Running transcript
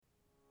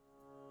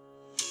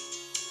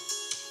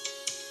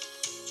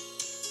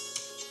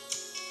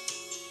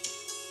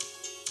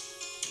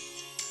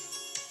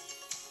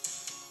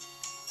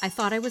I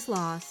thought I was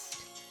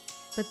lost,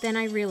 but then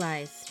I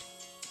realized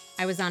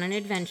I was on an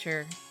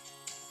adventure,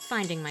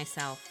 finding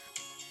myself.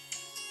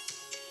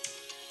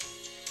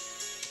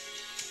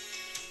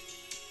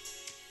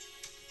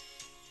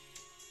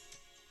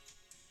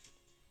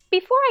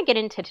 Before I get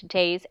into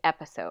today's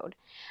episode,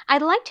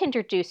 I'd like to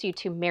introduce you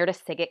to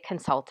Meredith Siggett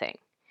Consulting.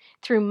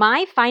 Through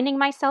my Finding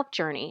Myself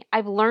journey,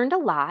 I've learned a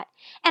lot,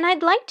 and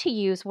I'd like to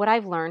use what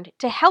I've learned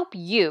to help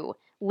you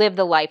live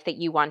the life that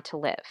you want to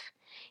live.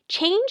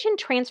 Change and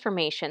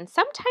transformation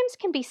sometimes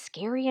can be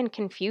scary and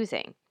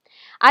confusing.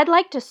 I'd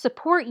like to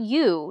support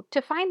you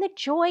to find the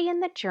joy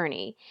in the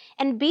journey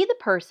and be the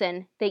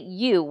person that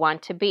you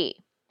want to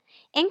be.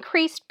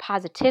 Increased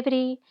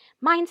positivity,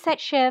 mindset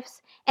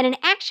shifts, and an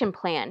action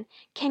plan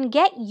can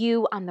get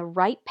you on the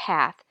right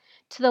path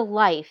to the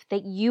life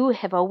that you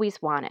have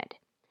always wanted.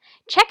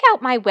 Check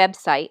out my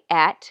website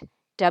at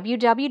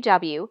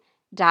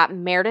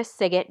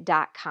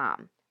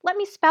www.meredithsiggett.com. Let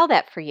me spell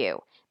that for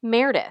you.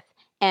 Meredith,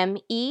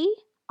 Meredith,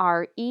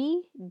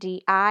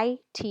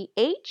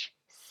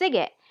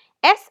 Siggett,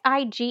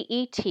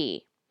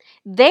 Sigget.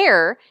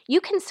 There,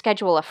 you can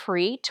schedule a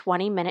free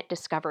 20-minute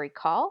discovery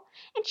call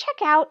and check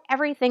out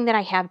everything that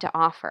I have to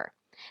offer.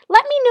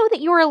 Let me know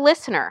that you're a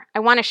listener. I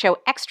want to show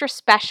extra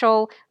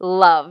special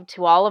love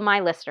to all of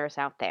my listeners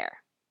out there.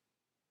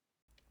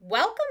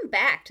 Welcome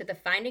back to the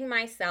Finding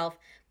Myself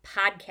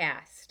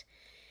podcast.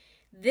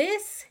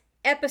 This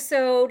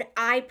episode,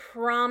 I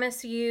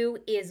promise you,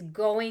 is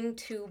going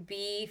to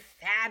be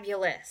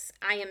fabulous.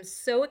 I am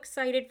so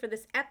excited for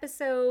this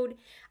episode.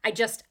 I'm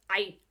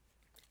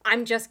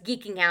just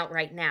geeking out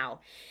right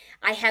now.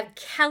 I have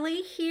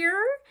Kelly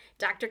here,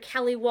 Dr.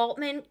 Kelly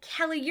Waltman.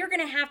 Kelly, you're going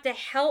to have to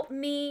help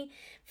me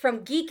from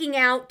geeking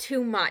out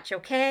too much,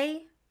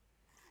 okay?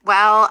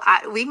 Well,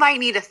 we might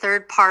need a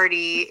third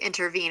party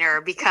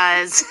intervener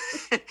because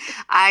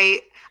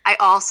I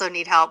also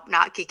need help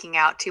not geeking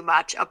out too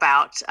much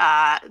about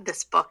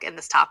this book and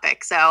this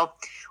topic. So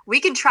we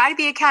can try to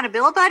be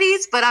accountability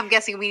buddies, but I'm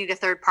guessing we need a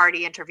third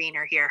party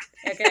intervener here.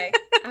 Okay.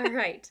 All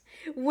right.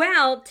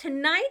 Well,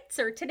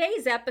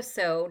 today's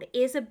episode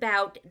is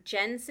about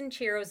Jen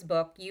Sincero's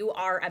book, You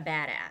Are a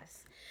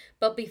Badass.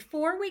 But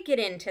before we get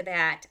into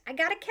that, I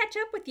got to catch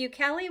up with you,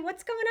 Kelly.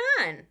 What's going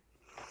on?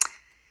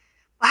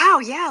 Wow,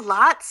 yeah,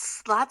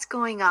 lots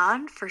going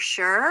on for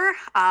sure.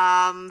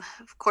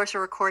 Of course,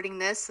 we're recording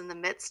this in the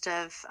midst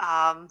of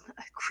a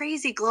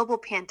crazy global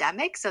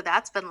pandemic, so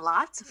that's been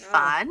lots of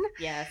fun.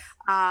 Yes.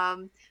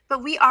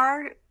 But we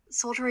are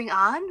soldiering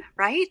on,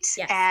 right?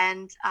 Yes.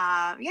 And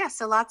yeah,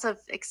 so lots of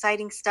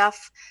exciting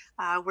stuff.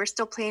 We're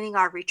still planning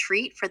our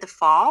retreat for the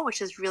fall,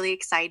 which is really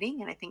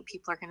exciting, and I think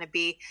people are going to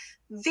be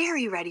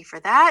very ready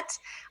for that.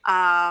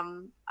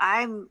 I'm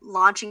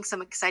launching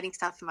some exciting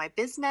stuff in my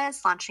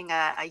business, launching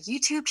a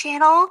YouTube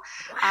channel,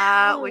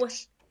 Wow.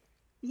 which,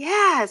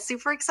 yeah,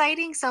 super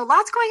exciting. So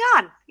lots going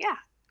on. Yeah.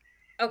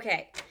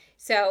 Okay.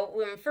 So,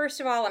 first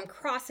of all, I'm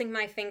crossing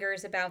my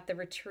fingers about the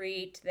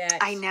retreat that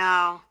I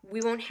know we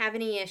won't have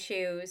any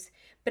issues.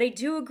 But I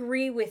do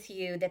agree with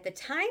you that the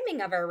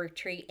timing of our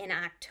retreat in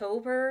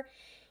October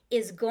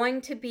is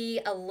going to be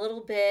a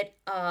little bit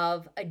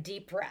of a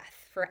deep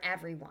breath for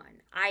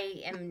everyone.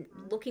 I am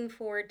looking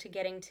forward to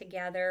getting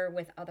together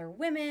with other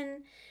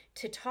women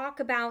to talk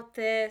about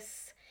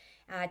this,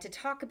 to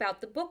talk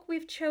about the book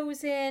we've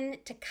chosen,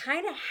 to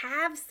kind of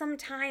have some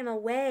time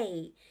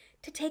away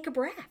to take a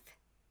breath.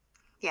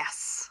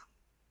 Yes.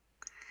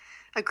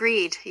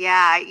 Agreed.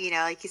 Yeah.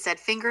 Like you said,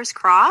 fingers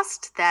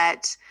crossed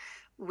that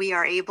we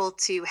are able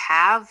to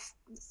have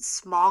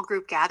small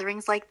group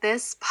gatherings like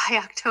this by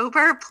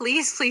October.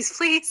 Please, please,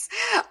 please.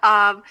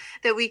 That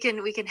we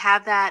can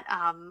have that.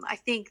 I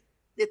think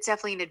it's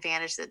definitely an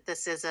advantage that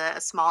this is a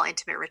small,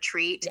 intimate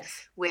retreat.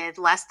 Yes. With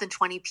less than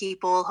 20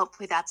 people.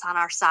 Hopefully that's on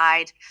our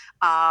side.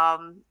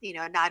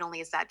 Not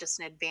only is that just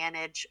an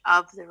advantage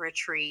of the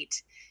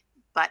retreat,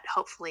 but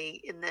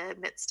hopefully in the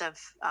midst of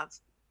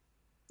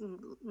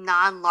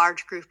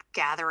non-large group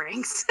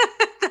gatherings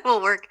that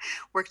will work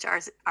to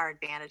our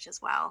advantage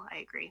as well. I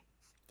agree.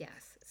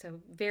 Yes, so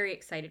very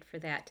excited for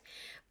that.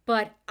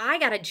 But I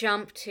got to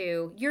jump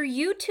to your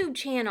YouTube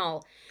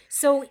channel.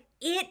 So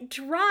it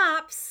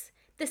drops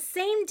the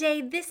same day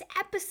this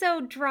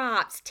episode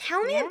drops.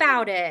 Tell me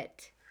about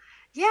it.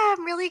 Yeah,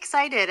 I'm really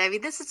excited. I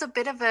mean, this is a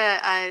bit of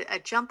a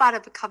jump out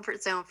of a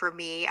comfort zone for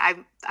me.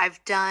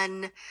 I've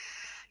done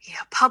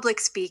public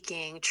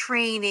speaking,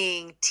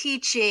 training,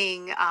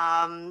 teaching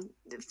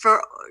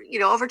for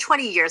over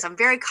 20 years. I'm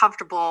very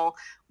comfortable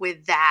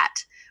with that.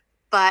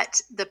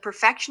 But the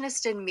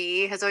perfectionist in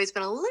me has always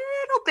been a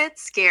little bit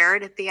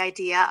scared at the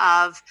idea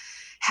of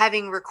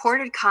having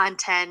recorded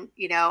content,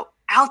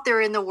 out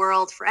there in the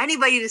world for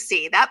anybody to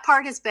see. That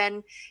part has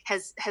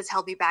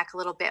held me back a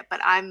little bit, but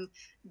I'm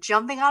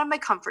jumping out of my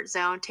comfort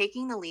zone,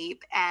 taking the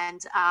leap,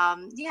 and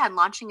and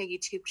launching a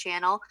YouTube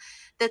channel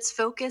that's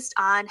focused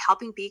on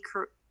helping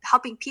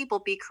helping people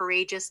be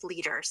courageous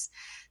leaders.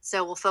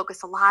 So we'll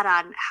focus a lot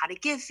on how to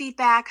give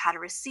feedback, how to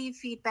receive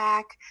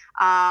feedback,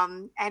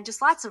 and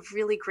just lots of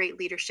really great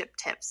leadership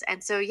tips.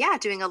 And so, yeah,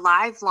 doing a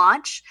live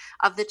launch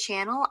of the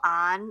channel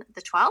on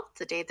the 12th,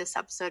 the day this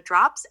episode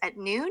drops at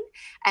noon.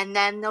 And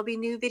then there'll be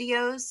new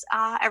videos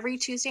every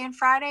Tuesday and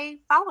Friday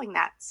following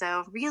that.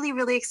 So really,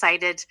 really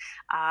excited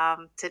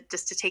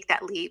to take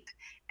that leap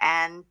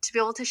and to be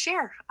able to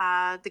share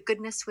the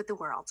goodness with the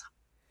world.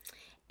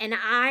 And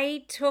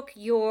I took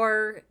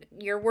your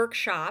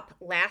workshop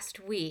last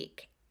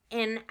week,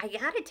 and I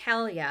got to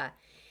tell you,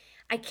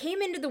 I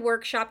came into the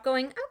workshop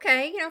going,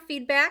 okay,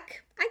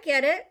 feedback, I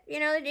get it.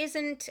 It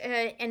isn't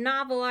a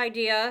novel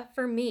idea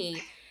for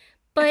me,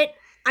 but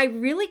I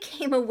really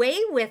came away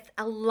with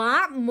a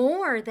lot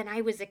more than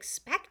I was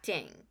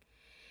expecting.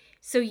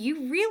 So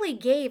you really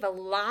gave a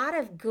lot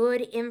of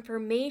good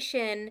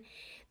information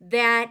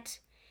that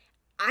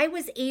I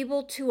was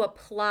able to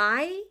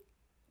apply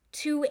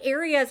to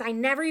areas I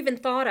never even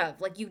thought of.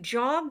 Like, you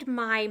jogged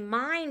my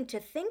mind to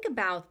think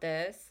about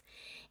this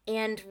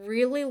and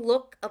really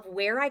look of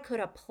where I could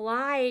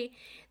apply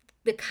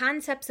the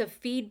concepts of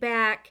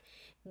feedback,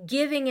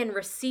 giving and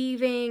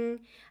receiving.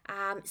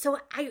 So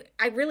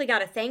I really got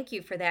to thank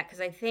you for that, because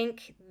I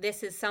think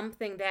this is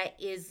something that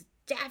is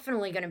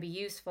definitely going to be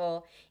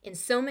useful in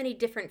so many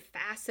different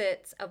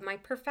facets of my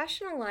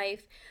professional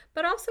life,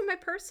 but also my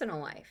personal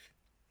life.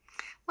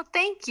 Well,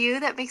 thank you.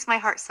 That makes my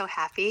heart so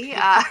happy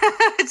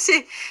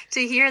to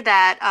hear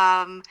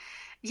that.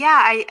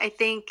 Yeah, I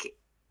think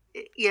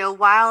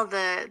while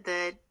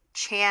the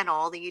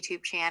channel, the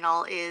YouTube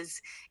channel,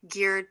 is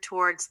geared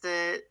towards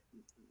the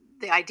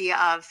idea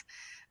of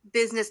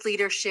business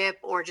leadership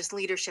or just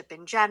leadership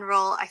in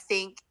general, I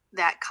think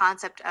that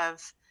concept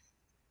of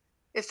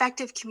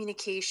effective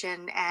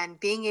communication and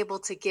being able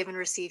to give and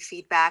receive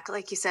feedback,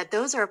 like you said,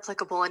 those are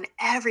applicable in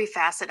every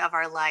facet of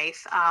our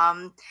life.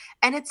 And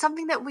it's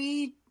something that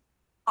we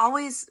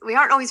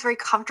aren't always very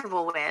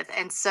comfortable with.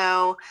 And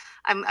so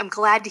I'm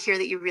glad to hear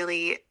that you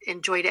really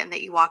enjoyed it and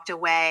that you walked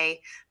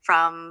away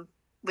from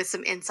with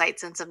some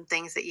insights and some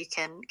things that you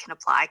can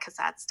apply, because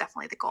that's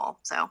definitely the goal.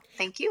 So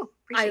thank you.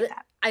 Appreciate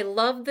that. I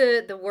love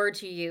the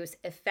words you use,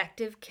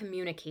 effective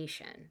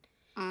communication.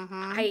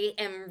 Mm-hmm. I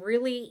am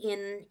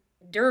really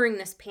during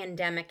this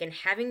pandemic and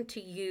having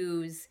to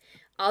use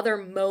other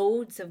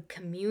modes of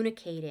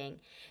communicating.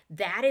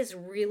 That is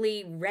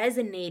really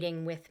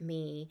resonating with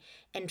me,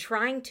 and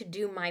trying to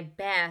do my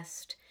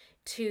best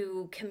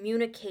to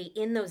communicate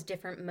in those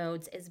different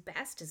modes as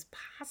best as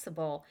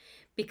possible,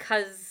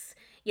 because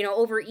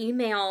over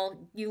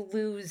email you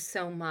lose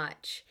so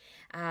much.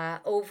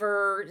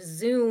 Over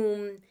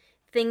Zoom,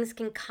 things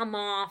can come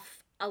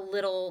off a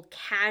little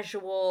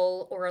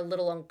casual or a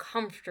little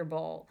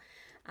uncomfortable.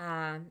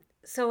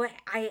 So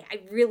I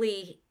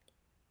really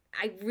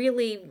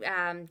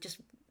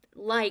just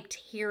liked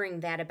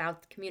hearing that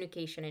about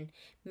communication and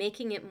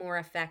making it more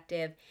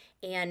effective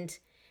and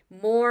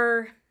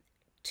more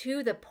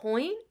to the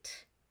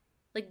point,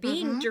 like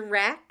being Mm-hmm.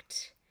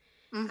 direct,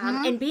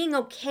 Mm-hmm. and being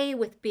okay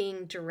with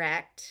being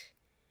direct.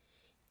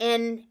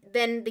 And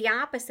then the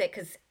opposite,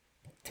 because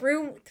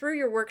through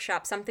your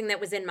workshop, something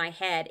that was in my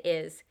head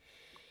is,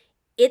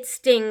 it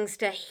stings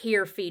to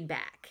hear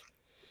feedback.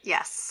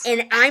 Yes.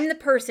 And I'm the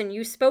person,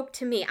 you spoke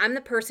to me, I'm the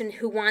person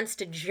who wants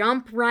to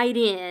jump right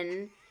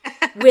in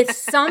with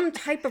some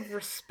type of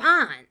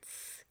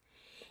response.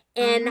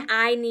 And Mm-hmm.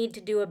 I need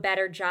to do a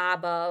better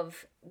job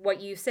of what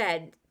you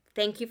said.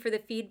 Thank you for the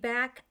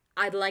feedback.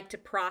 I'd like to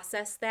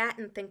process that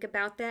and think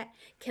about that.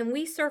 Can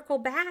we circle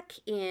back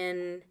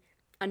in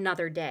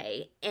another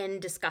day and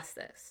discuss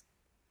this?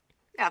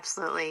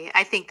 Absolutely.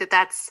 I think that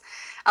that's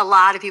a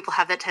lot of people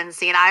have that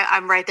tendency, and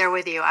I'm right there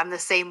with you. I'm the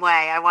same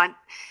way. I want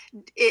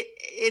it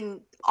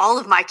in all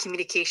of my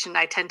communication.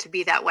 I tend to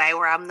be that way,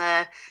 where I'm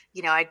the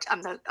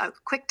a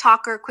quick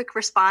talker, quick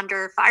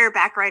responder, fire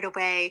back right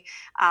away.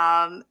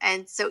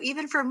 And so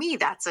even for me,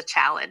 that's a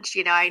challenge.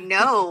 I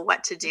know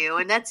what to do,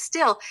 and that's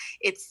still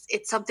it's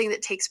something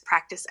that takes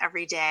practice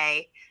every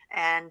day.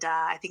 And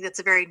I think that's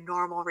a very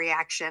normal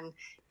reaction,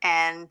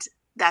 and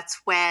that's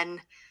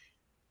when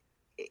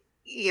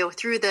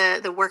through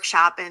the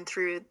workshop and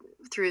through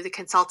the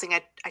consulting,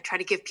 I try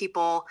to give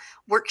people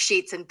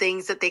worksheets and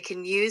things that they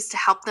can use to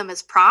help them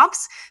as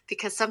prompts,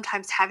 because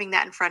sometimes having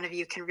that in front of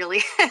you can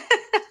really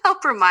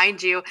help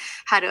remind you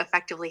how to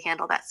effectively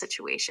handle that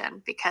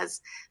situation, because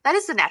that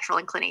is the natural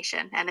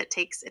inclination, and it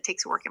takes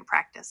work and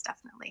practice,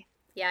 definitely.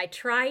 Yeah, I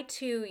try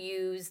to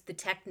use the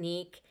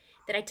technique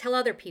that I tell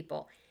other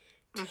people.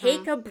 Hmm.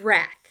 Take a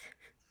breath.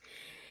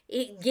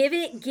 Give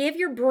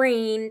your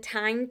brain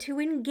time to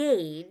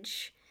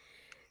engage,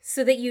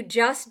 so that you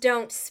just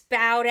don't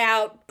spout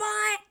out,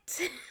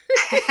 but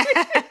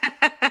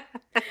I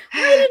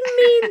didn't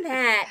mean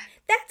that.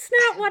 That's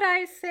not what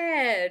I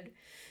said.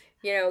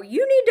 You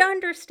need to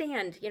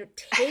understand,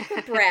 take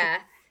a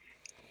breath,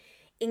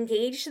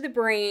 engage the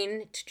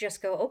brain to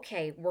just go,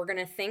 okay, we're going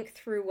to think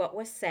through what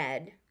was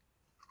said,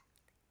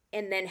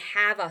 and then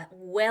have a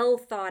well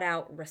thought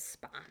out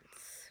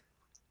response.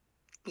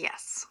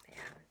 Yes. Yeah.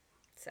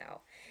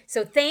 So,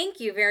 So thank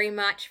you very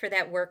much for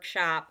that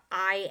workshop.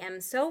 I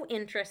am so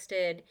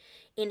interested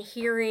in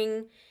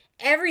hearing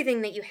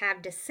everything that you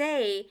have to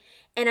say.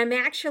 And I'm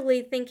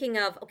actually thinking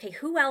of, okay,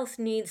 who else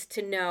needs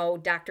to know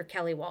Dr.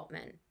 Kelly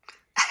Waltman?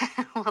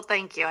 Well,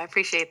 thank you. I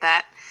appreciate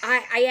that.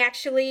 I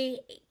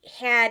actually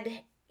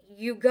had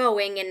you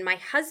going, and my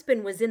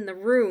husband was in the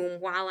room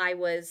while I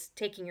was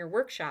taking your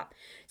workshop.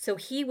 So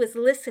he was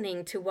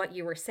listening to what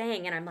you were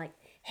saying, and I'm like,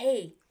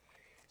 hey,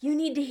 you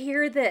need to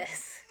hear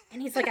this.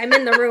 And he's like, I'm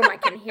in the room, I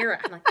can hear it.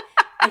 I'm like,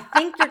 I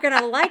think you're going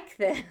to like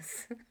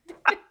this.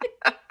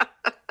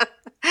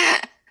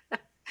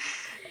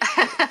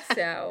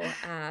 So,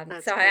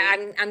 That's so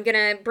great. I'm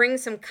gonna bring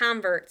some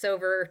converts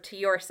over to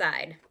your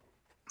side.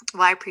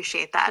 Well, I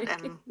appreciate that,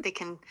 and they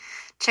can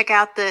check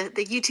out the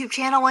YouTube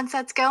channel once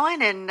that's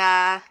going, and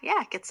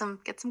yeah, get some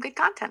good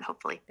content,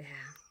 hopefully. Yeah,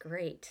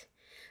 great.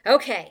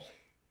 Okay,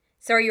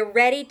 so are you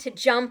ready to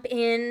jump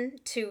in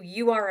to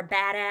You Are a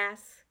Badass?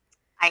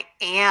 I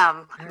am.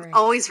 All I'm right,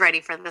 always ready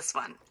for this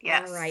one.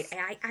 all right.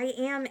 Yes. I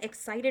am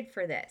excited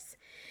for this.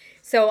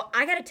 So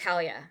I gotta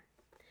tell you,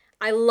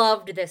 I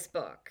loved this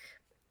book.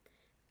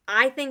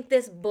 I think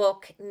this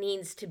book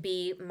needs to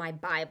be my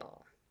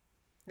Bible.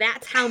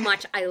 That's how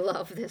much I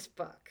love this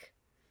book.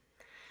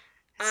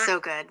 I, So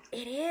good.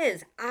 it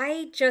is.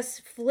 I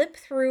just flip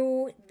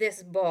through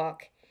this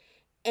book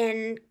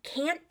and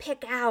can't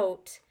pick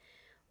out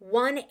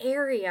one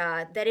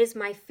area that is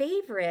my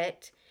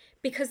favorite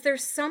because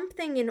there's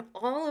something in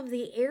all of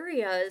the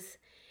areas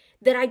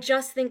that I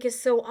just think is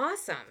so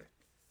awesome.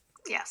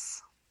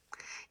 Yes.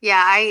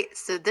 Yeah,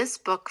 so this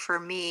book for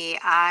me,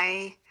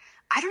 I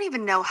don't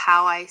even know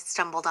how I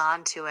stumbled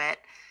onto it,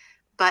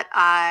 but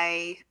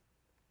I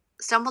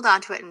stumbled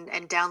onto it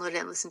and downloaded it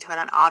and listened to it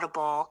on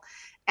Audible.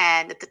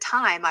 And at the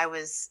time, I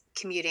was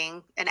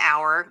commuting an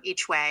hour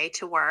each way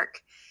to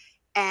work,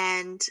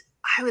 and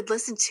I would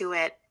listen to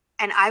it,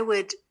 and I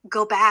would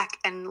go back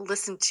and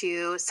listen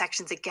to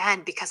sections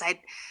again because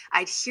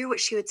I'd hear what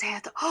she would say. I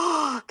thought,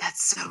 oh,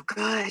 that's so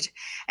good.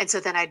 And so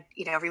then I'd,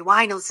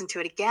 rewind and listen to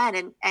it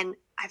again. And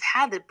I've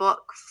had the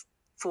book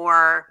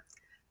for,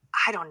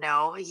 I don't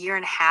know, a year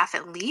and a half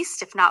at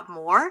least, if not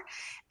more.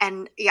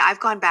 And yeah, I've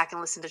gone back and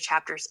listened to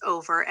chapters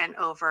over and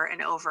over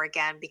and over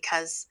again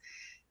because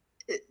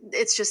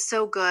it's just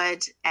so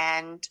good.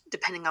 And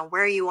depending on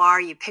where you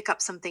are, you pick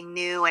up something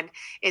new. And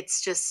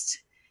it's just,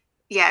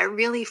 yeah,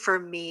 really for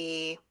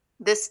me,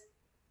 this,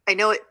 I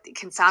know it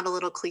can sound a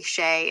little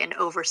cliche and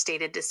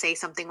overstated to say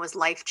something was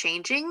life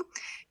changing,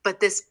 but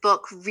this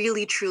book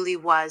really truly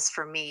was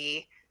for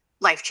me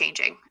life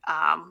changing,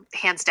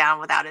 hands down,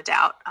 without a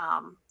doubt.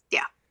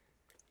 Yeah.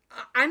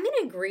 I'm going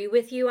to agree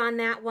with you on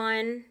that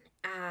one,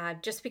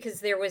 just because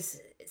there was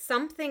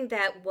something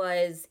that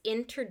was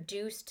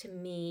introduced to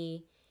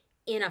me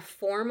in a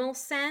formal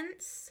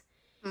sense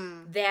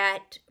Mm,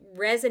 that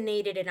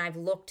resonated and I've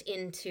looked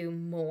into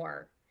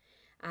more.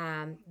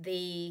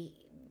 The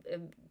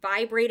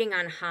vibrating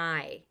on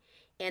high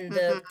and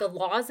hmm. the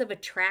laws of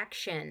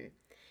attraction.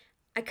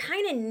 I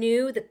kind of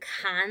knew the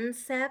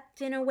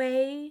concept in a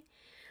way,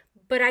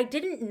 but I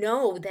didn't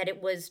know that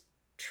it was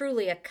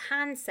truly a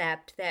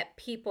concept that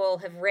people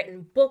have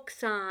written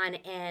books on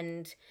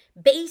and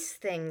base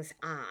things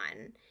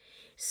on.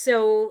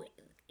 So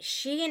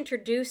she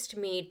introduced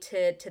me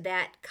to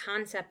that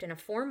concept in a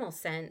formal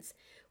sense,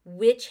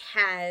 which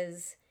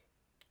has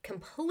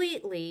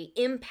completely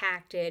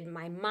impacted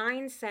my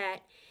mindset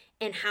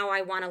and how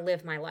I want to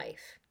live my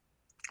life.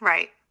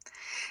 Right.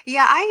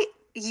 Yeah,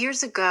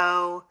 years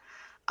ago,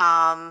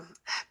 um,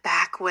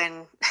 back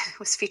when it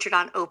was featured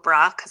on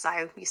Oprah, because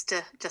I used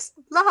to just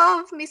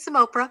love me some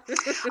Oprah,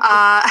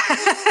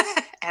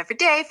 every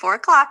day, 4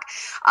 o'clock.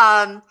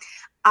 Um,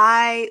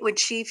 when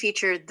she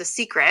featured The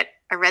Secret,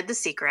 I read The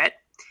Secret,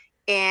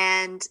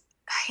 and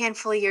a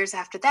handful of years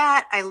after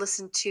that, I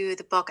listened to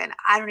the book, and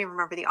I don't even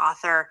remember the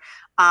author.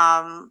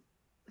 I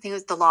think it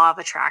was The Law of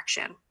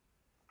Attraction.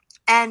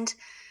 And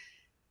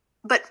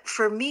but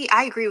for me,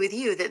 I agree with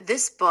you that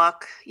this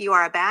book, You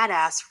Are a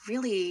Badass,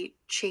 really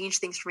changed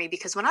things for me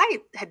because when I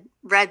had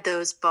read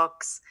those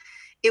books,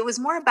 it was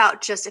more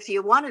about just if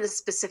you wanted a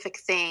specific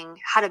thing,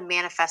 how to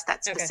manifest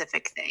that Okay.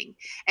 specific thing,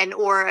 and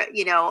or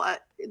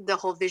the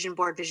whole vision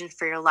board, vision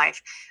for your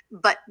life.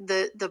 But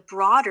the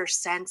broader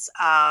sense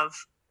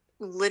of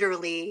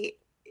literally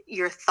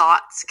your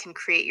thoughts can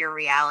create your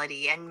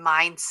reality, and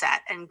mindset,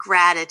 and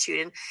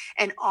gratitude,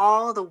 and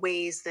all the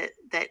ways that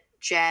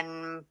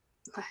Jen,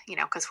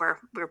 because we're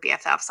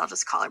BFFs, I'll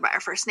just call her by her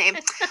first name.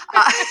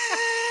 Uh,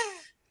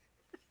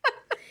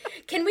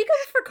 Can we go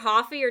for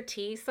coffee or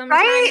tea sometime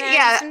right? then?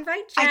 Yeah, Just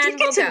invite I did Jen,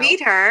 get we'll to go.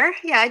 meet her.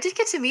 Yeah, I did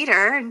get to meet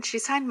her, and she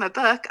signed my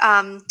book,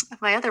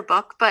 my other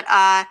book. But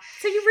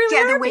So you really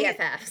yeah, the are way,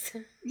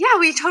 BFFs. yeah,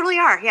 we totally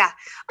are. Yeah.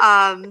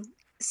 Um,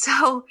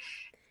 so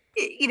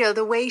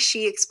the way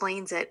she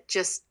explains it,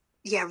 just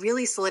yeah,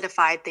 really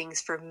solidified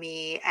things for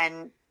me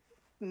and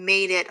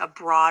made it a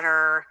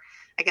broader,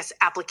 I guess,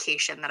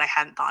 application that I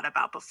hadn't thought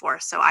about before.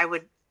 So I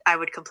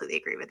would completely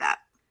agree with that.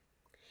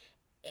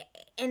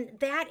 And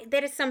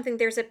that is something,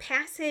 there's a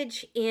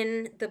passage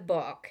in the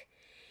book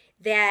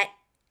that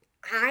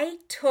I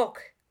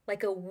took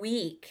like a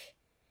week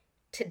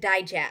to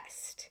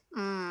digest.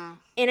 Mm.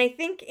 And I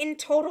think in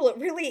total, it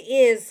really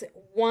is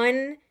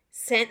one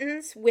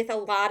sentence with a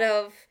lot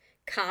of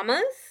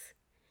commas.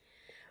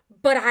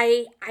 But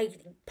I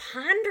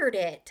pondered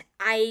it.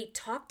 I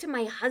talked to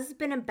my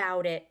husband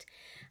about it.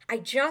 I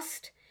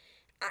just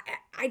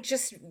I, I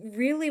just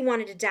really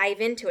wanted to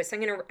dive into it. So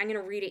I'm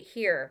gonna read it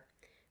here.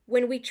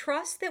 When we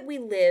trust that we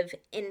live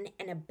in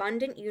an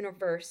abundant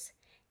universe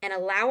and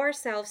allow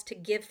ourselves to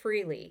give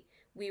freely,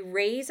 we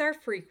raise our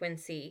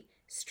frequency,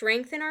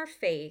 strengthen our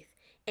faith,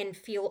 and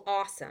feel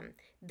awesome.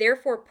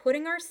 Therefore,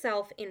 putting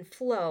ourselves in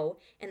flow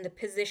and the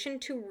position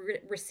to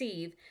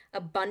receive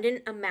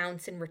abundant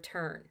amounts in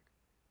return.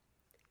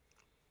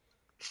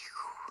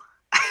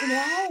 I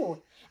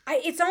know.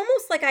 It's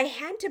almost like I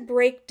had to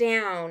break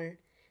down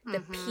the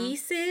Mm-hmm.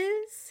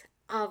 pieces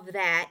of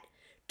that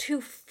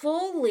to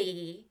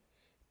fully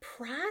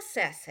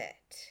process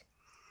it.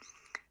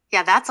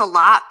 Yeah, that's a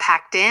lot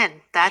packed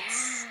in.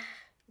 That's,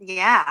 Yeah.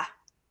 yeah.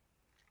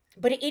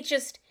 But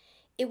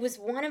it was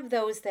one of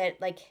those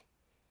that like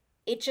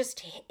it just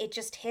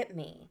hit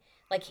me.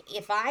 Like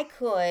if I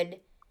could,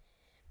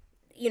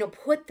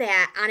 put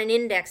that on an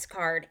index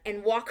card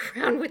and walk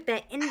around with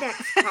that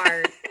index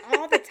card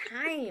all the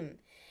time,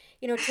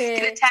 Get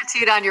it to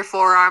tattooed on your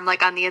forearm,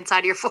 like on the inside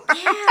of your forearm.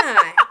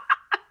 yeah.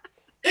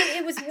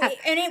 It was,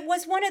 and it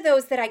was one of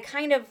those that I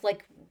kind of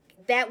like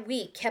that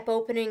week kept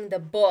opening the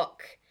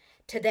book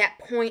to that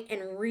point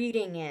and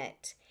reading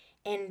it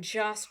and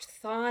just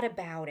thought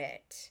about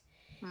it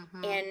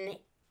Mm-hmm.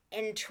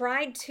 and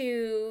tried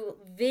to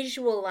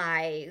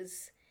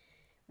visualize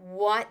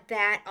what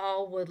that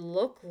all would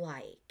look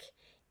like.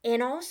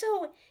 And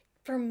also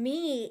for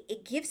me,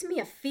 it gives me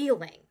a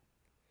feeling.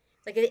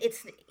 Like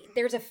it's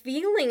there's a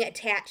feeling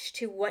attached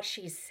to what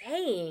she's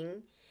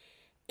saying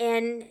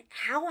and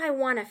how I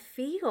want to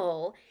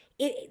feel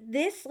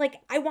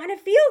I want to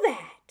feel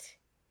that.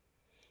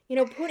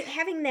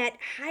 Having that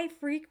high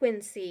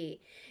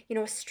frequency,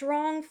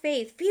 strong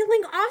faith,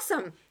 feeling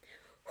awesome.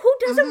 Who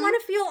doesn't Mm-hmm.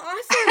 want to feel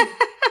awesome?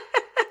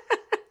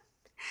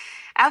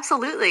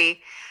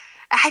 Absolutely.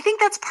 I think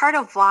that's part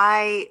of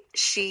why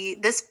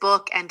this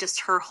book and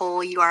just her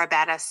whole You Are a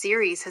Badass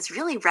series has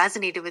really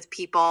resonated with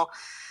people.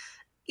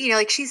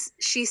 Like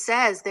she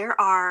says, there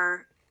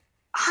are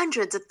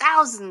hundreds of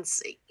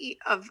thousands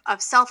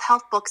of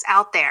self-help books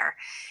out there.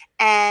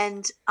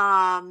 And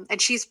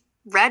she's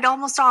read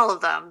almost all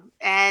of them.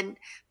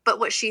 But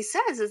what she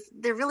says is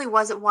there really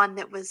wasn't one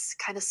that was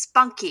kind of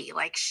spunky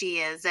like she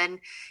is, and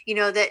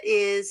that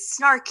is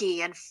snarky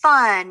and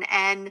fun,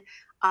 and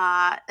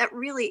that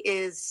really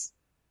is,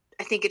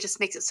 I think it just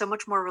makes it so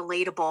much more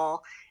relatable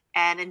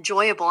and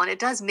enjoyable, and it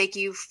does make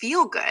you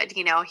feel good,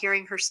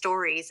 hearing her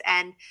stories,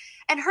 and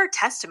her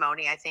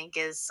testimony, I think,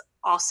 is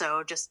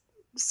also just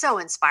so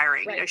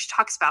inspiring. Right. She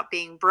talks about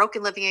being broke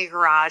and living in a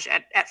garage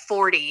at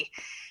 40,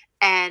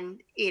 and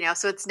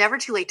so it's never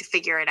too late to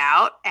figure it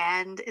out,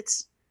 and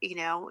it's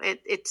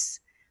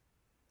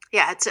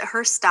yeah, it's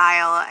her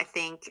style, I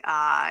think,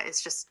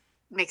 is just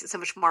makes it so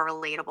much more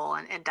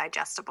relatable and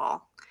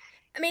digestible.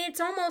 I mean,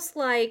 it's almost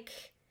like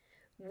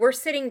we're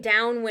sitting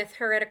down with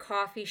her at a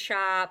coffee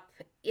shop,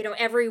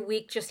 every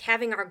week just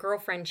having our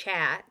girlfriend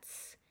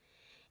chats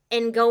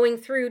and going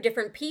through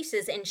different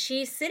pieces. And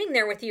she's sitting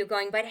there with you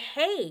going, but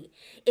hey,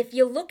 if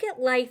you look at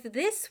life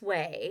this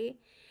way,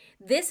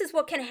 this is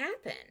what can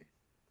happen.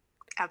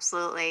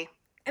 Absolutely.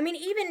 I mean,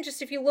 even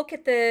just if you look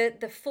at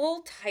the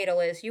full title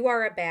is You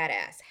Are a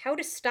Badass, How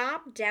to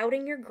Stop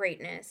Doubting Your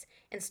Greatness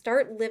and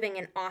Start Living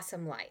an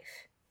Awesome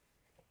Life.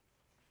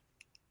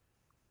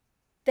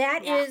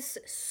 That Yeah. is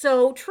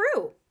so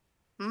true.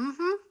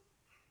 Mm-hmm.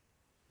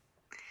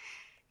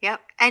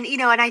 Yep. And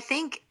I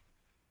think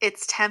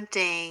it's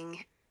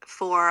tempting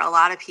for a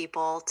lot of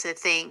people to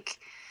think,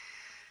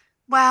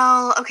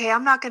 well, okay,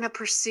 I'm not going to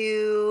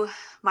pursue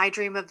my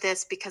dream of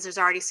this because there's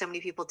already so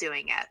many people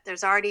doing it.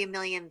 There's already a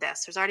million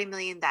this, there's already a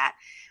million that.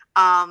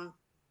 Um,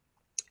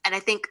 and I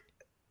think,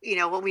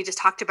 what we just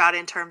talked about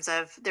in terms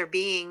of there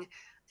being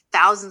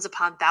thousands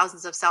upon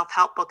thousands of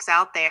self-help books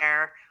out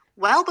there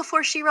well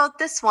before she wrote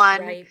this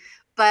one, Right.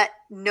 but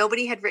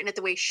nobody had written it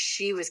the way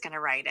she was going to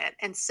write it.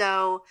 And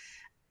so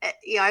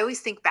I always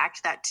think back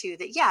to that too,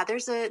 that yeah,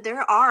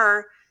 there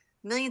are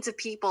millions of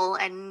people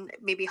and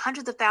maybe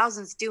hundreds of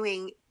thousands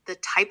doing the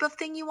type of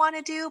thing you want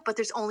to do, but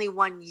there's only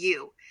one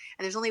you,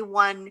 and there's only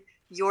one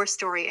your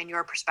story and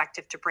your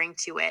perspective to bring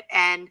to it.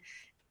 And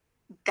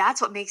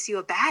that's what makes you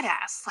a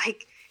badass.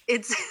 Like,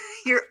 it's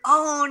your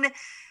own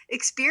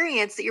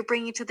experience that you're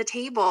bringing to the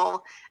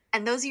table,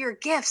 and those are your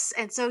gifts.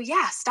 And so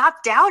yeah,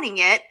 stop doubting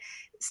it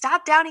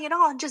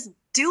all and just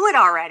do it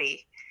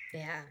already.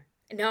 Yeah.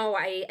 No,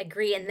 I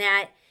agree. And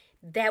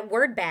that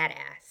word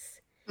badass.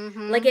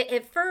 Like Mm-hmm.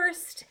 at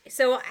first,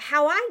 so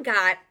how I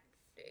got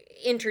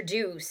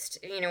introduced,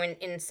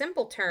 in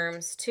simple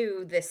terms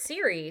to this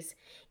series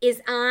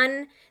is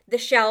on the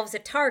shelves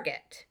at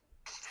Target.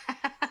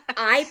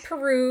 I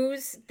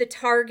peruse the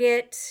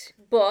Target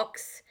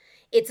books.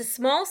 It's a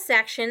small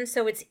section,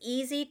 so it's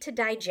easy to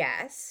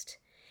digest.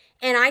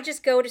 And I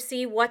just go to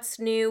see what's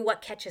new,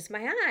 what catches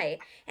my eye.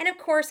 And of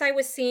course, I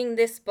was seeing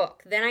this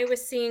book. Then I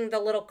was seeing the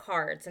little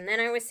cards. And then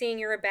I was seeing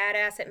You're a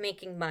Badass at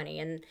Making Money.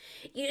 And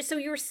so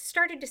you were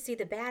started to see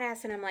the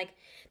badass. And I'm like,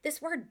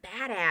 this word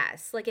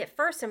badass. Like at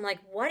first, I'm like,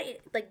 what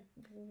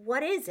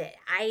is it?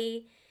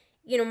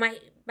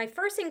 My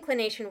first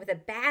inclination with a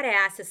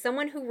badass is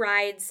someone who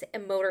rides a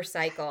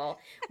motorcycle,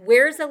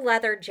 wears a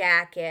leather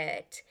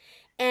jacket,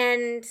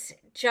 and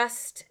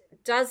just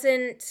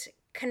doesn't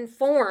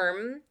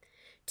conform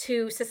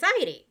to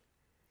society.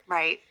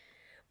 Right.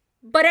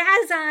 But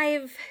as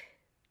I've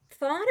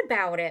thought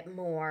about it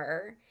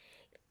more,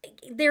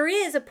 there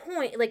is a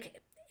point,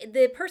 like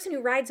the person who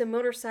rides a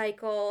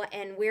motorcycle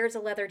and wears a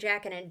leather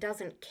jacket and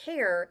doesn't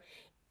care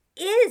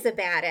is a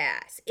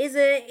badass,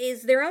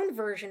 is their own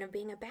version of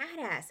being a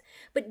badass.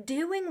 But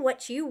doing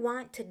what you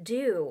want to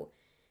do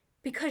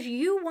because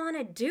you want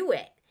to do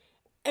it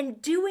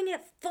and doing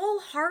it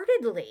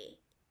full-heartedly.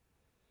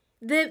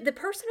 The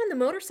person on the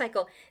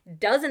motorcycle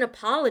doesn't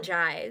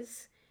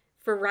apologize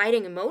for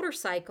riding a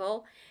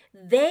motorcycle.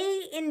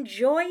 They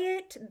enjoy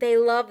it. They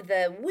love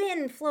the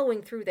wind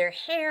flowing through their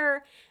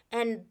hair,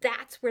 and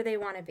that's where they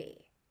want to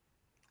be.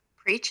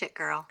 Preach it,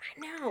 girl. I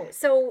know.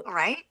 So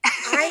right?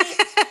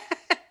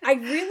 I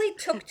really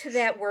took to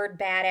that word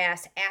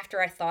badass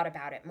after I thought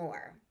about it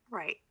more.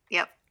 Right.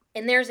 Yep.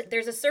 And there's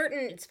a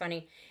certain, it's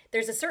funny,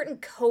 there's a certain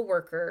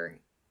coworker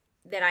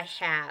that I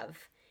have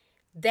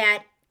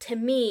that to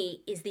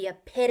me is the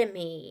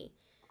epitome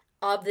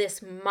of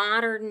this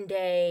modern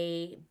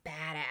day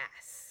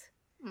badass.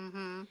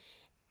 Mm-hmm.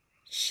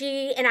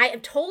 And I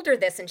have told her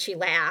this and she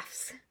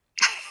laughs.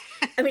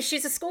 I mean,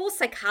 she's a school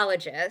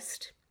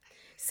psychologist,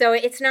 so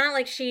it's not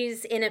like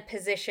she's in a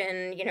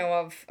position,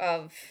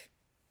 of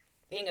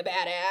being a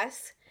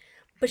badass,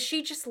 but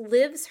she just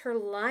lives her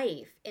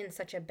life in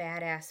such a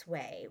badass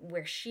way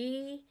where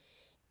she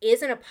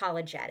isn't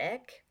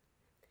apologetic.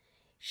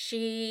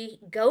 She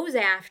goes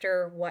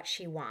after what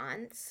she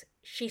wants.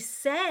 She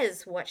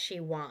says what she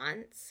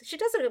wants. She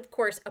does it, of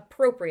course,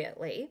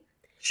 appropriately.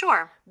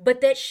 Sure.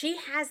 But that she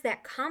has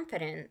that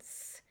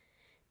confidence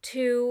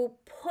to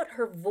put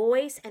her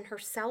voice and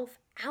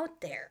herself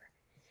out there.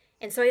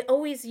 And so I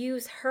always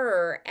use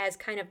her as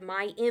kind of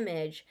my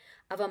image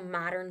of a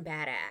modern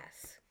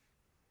badass.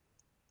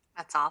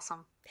 That's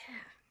awesome.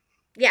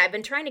 Yeah, I've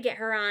been trying to get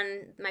her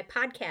on my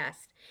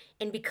podcast.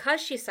 And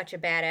because she's such a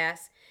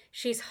badass,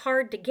 she's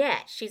hard to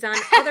get. She's on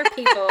other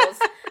people's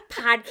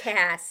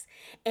podcasts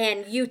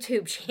and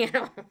YouTube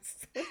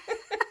channels.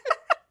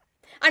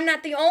 I'm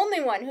not the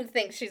only one who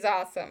thinks she's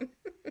awesome.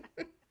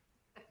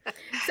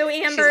 So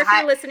Amber, if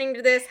you're listening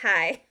to this,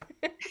 hi.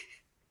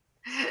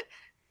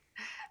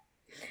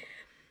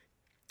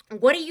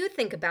 What do you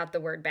think about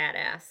the word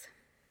badass?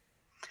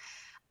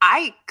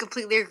 I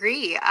completely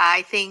agree.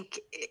 I think,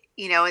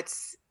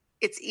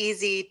 it's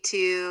easy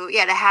to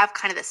have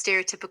kind of that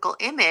stereotypical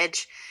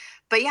image.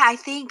 But I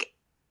think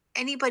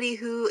everybody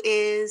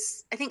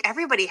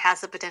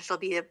has the potential to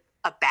be a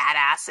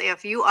badass.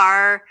 If you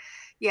are,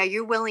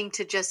 you're willing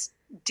to just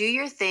do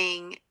your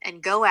thing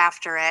and go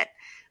after it,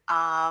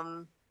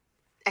 and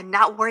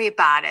not worry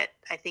about it.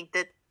 I think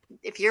that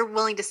if you're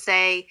willing to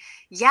say,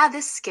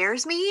 this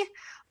scares me,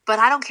 but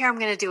I don't care, I'm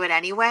going to do it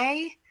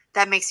anyway,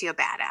 that makes you a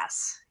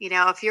badass.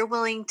 If you're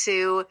willing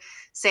to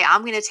say,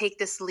 I'm going to take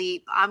this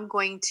leap, I'm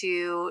going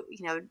to,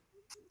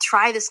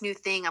 try this new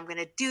thing, I'm going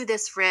to do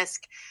this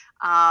risk,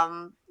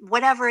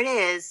 whatever it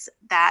is,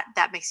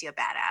 that makes you a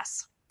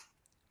badass.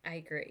 I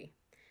agree.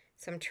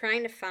 So I'm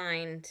trying to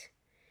find,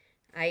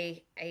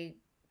 I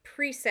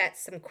preset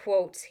some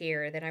quotes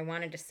here that I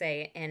wanted to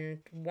say, and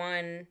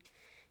one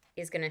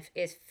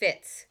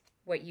fits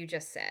what you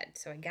just said.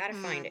 So I got to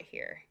find it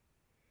here.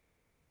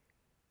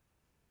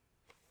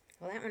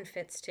 Well, that one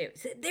fits too.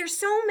 There's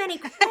so many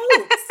quotes.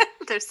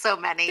 There's so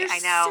many. There's I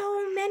know.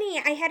 So many.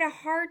 I had a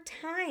hard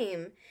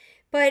time.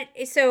 But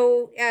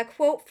so a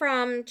quote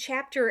from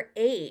chapter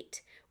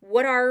 8.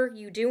 What are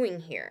you doing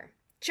here?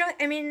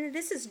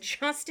 This is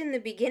just in the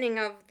beginning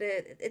of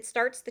it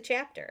starts the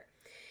chapter.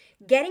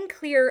 Getting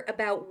clear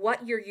about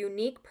what your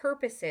unique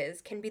purpose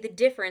is can be the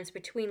difference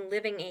between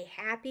living a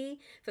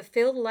happy,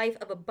 fulfilled life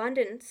of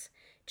abundance,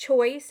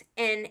 choice,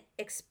 and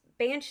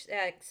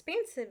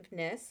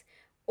expansiveness,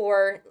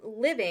 or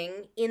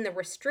living in the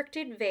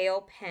restricted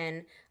veil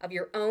pen of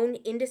your own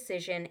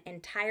indecision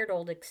and tired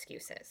old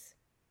excuses.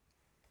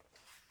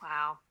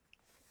 Wow.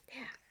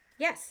 Yeah.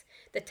 Yes.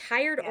 The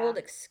tired old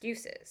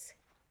excuses.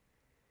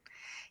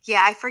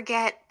 Yeah, I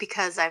forget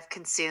because I've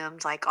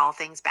consumed like all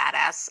things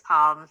badass.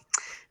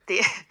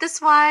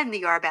 This one,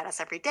 you are a badass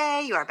every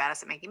day, you are a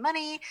badass at making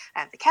money, I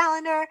have the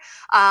calendar,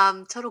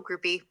 total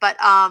groupie. But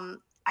I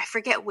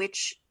forget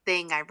which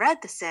thing I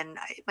read this in.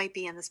 It might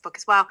be in this book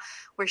as well,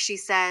 where she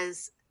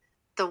says,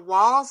 the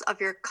walls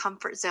of your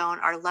comfort zone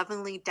are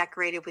lovingly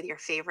decorated with your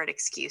favorite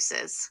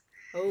excuses.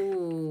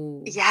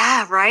 Oh.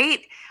 Yeah, right?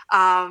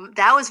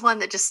 That was one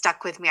that just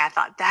stuck with me. I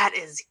thought, that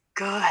is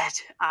good.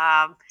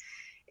 I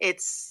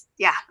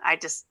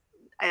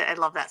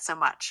love that so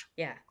much.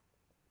 Yeah.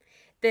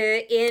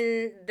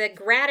 In the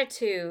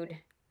gratitude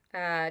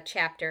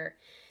chapter.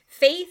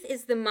 Faith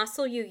is the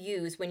muscle you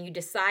use when you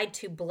decide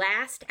to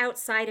blast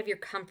outside of your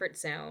comfort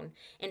zone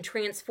and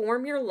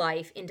transform your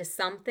life into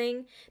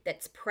something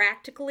that's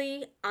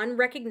practically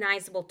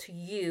unrecognizable to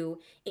you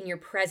in your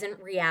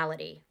present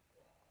reality.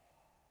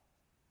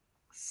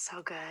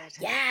 So good.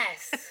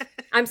 Yes.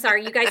 I'm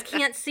sorry, you guys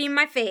can't see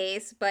my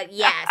face, but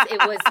yes, it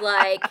was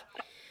like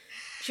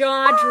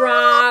jaw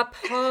drop.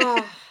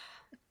 Oh.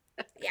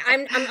 Yeah,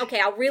 I'm okay.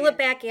 I'll reel it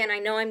back in. I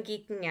know I'm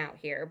geeking out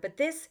here, but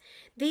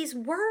these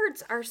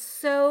words are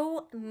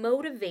so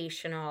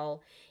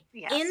motivational,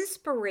 Yes.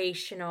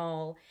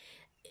 inspirational.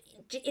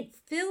 It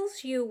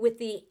fills you with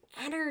the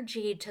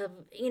energy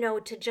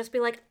to just be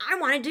like, I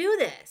want to do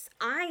this.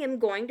 I am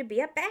going to be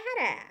a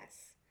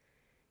badass.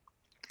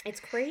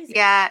 It's crazy.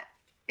 Yeah,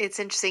 it's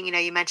interesting.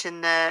 You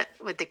mentioned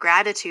with the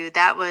gratitude,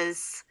 that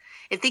was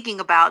in thinking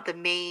about the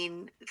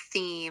main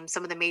theme,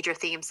 some of the major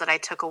themes that I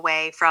took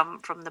away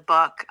from the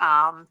book.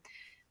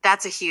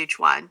 That's a huge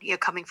one,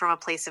 coming from a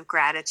place of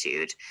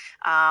gratitude.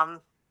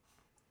 Um,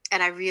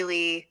 and I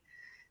really,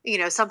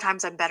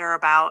 sometimes I'm better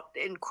about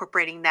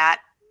incorporating that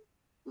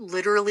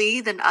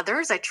literally than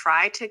others. I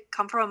try to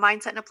come from a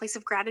mindset and a place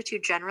of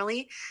gratitude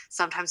generally.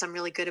 Sometimes I'm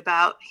really good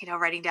about,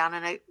 writing down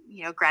in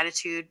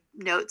gratitude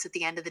notes at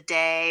the end of the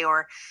day,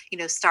 or,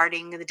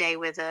 starting the day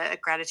with a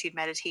gratitude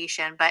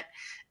meditation, but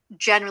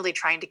generally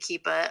trying to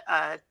keep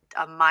a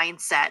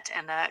mindset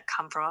and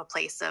come from a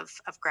place of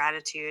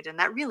gratitude. And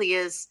that really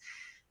is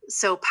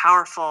so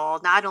powerful,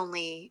 not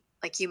only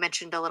like you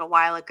mentioned a little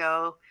while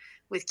ago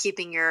with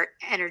keeping your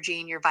energy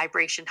and your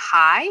vibration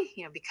high,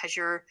 because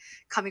you're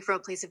coming from a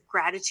place of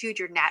gratitude,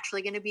 you're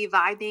naturally going to be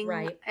vibing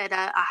Right. at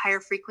a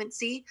higher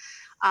frequency.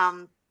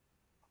 um,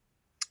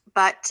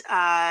 but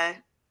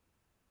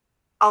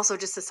also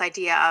just this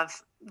idea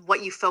of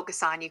what you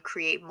focus on, you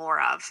create more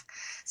of.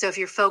 So if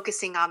you're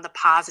focusing on the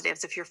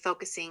positives, if you're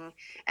focusing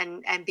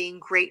and being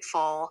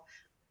grateful,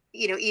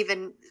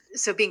 even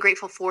so, being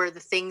grateful for the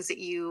things that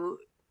you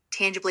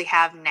tangibly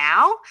have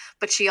now.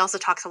 But she also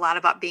talks a lot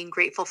about being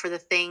grateful for the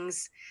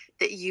things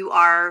that you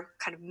are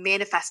kind of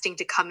manifesting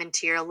to come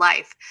into your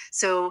life.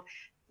 So,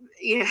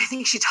 I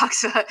think she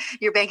talks about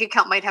your bank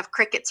account might have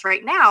crickets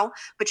right now,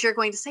 but you're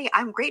going to say,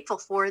 I'm grateful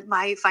for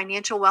my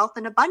financial wealth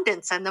and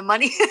abundance and the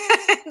money.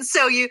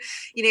 So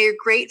you're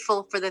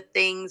grateful for the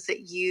things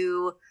that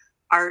you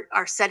are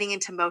setting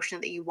into motion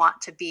that you want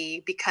to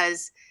be,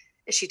 because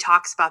as she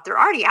talks about, they're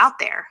already out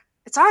there.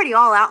 It's already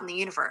all out in the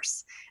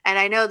universe. And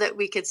I know that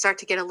we could start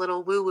to get a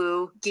little woo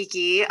woo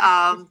geeky,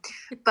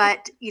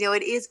 but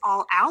it is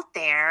all out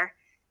there.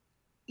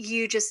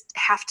 You just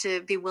have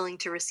to be willing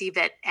to receive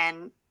it.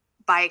 And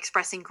by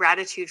expressing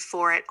gratitude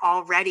for it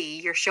already,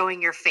 you're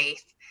showing your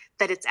faith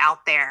that it's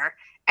out there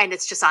and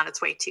it's just on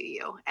its way to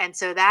you. And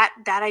so that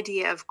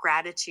idea of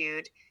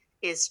gratitude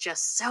is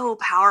just so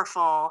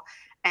powerful,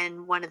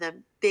 and one of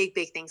the big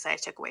things that I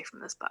took away from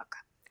this book.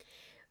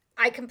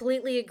 I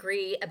completely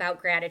agree about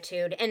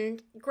gratitude.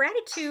 And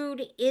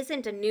gratitude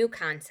isn't a new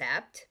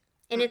concept.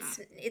 And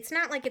Mm-mm. it's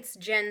not like it's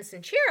Jen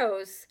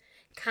Sincero's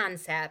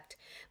concept,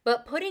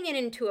 but putting it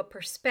into a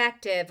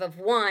perspective of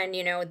one,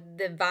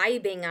 the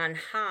vibing on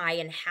high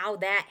and how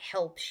that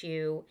helps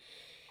you,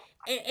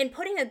 and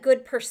putting a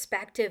good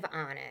perspective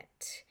on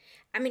it.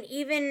 I mean,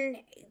 even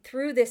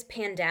through this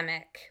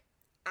pandemic,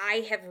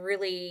 I have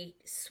really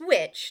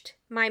switched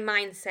my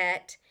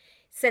mindset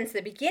since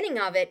the beginning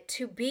of it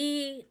to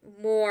be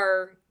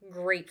more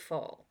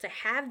grateful, to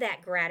have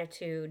that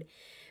gratitude,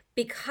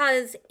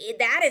 because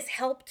that has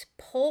helped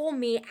pull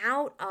me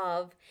out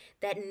of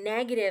that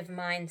negative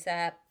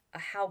mindset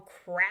of how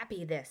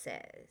crappy this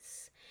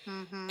is.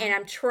 And Mm-hmm.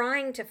 I'm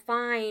trying to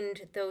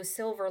find those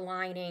silver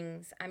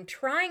linings. I'm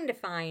trying to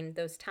find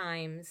those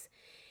times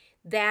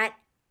that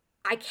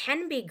I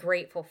can be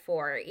grateful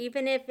for,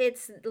 even if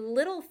it's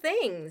little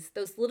things.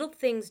 Those little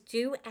things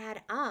do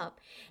add up.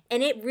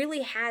 And it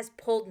really has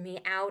pulled me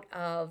out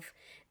of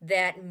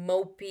that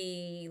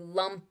mopey,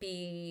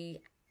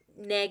 lumpy,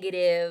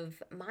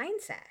 negative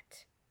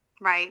mindset.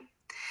 Right.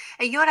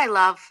 And you know what I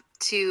love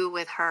too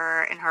with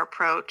her and her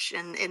approach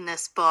in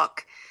this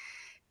book,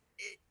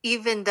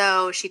 even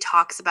though she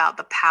talks about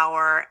the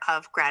power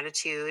of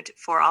gratitude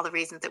for all the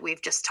reasons that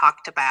we've just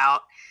talked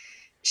about,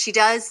 she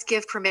does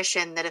give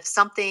permission that if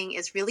something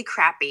is really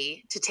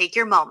crappy, to take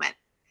your moment.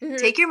 Mhm.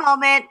 Take your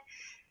moment,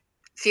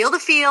 feel the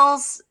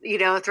feels,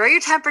 throw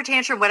your temper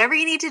tantrum, whatever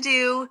you need to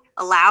do,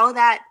 allow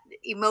that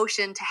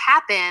emotion to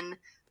happen,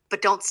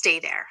 but don't stay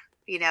there.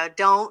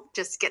 Don't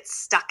just get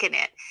stuck in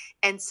it.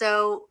 And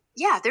so,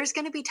 yeah, there's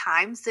going to be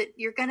times that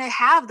you're going to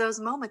have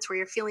those moments where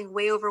you're feeling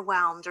way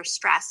overwhelmed or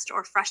stressed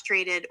or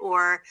frustrated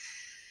or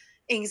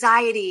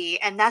anxiety,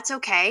 and that's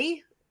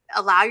okay.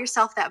 Allow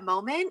yourself that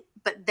moment,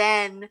 but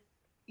then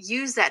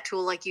use that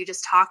tool like you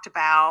just talked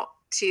about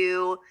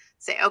to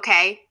say,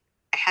 okay,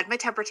 I had my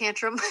temper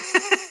tantrum.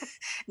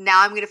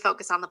 Now I'm going to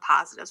focus on the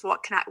positives.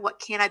 What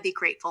can I be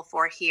grateful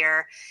for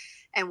here?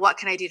 And what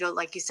can I do to,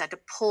 like you said, to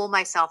pull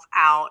myself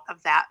out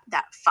of that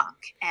funk?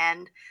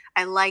 And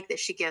I like that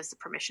she gives the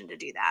permission to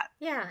do that.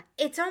 Yeah,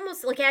 it's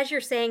almost like as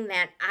you're saying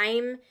that,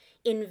 I'm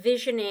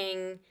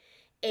envisioning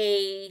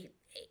a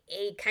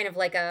kind of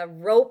like a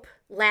rope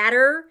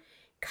ladder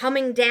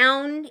coming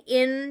down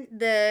in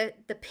the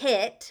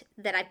pit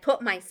that I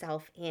put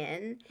myself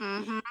in.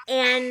 Mm-hmm.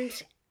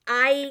 And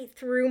I,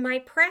 through my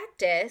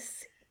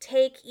practice,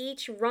 take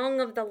each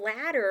rung of the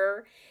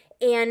ladder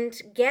and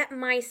get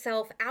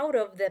myself out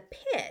of the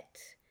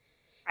pit.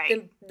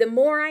 Right. The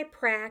more I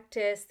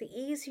practice, the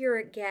easier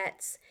it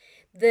gets.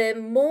 The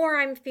more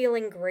I'm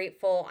feeling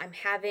grateful, I'm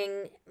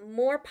having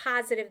more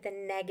positive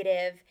than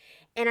negative,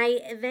 and I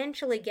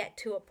eventually get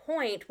to a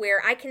point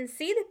where I can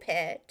see the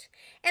pit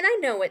and I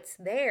know it's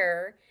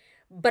there,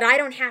 but I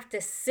don't have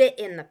to sit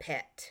in the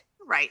pit.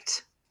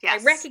 Right. I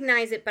Yes.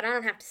 recognize it, but I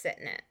don't have to sit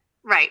in it.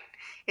 Right.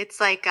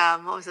 It's like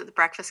what was it, the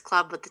Breakfast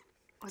Club with the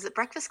was it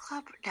Breakfast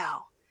Club?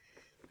 No.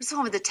 It was the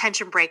one with the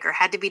tension breaker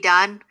had to be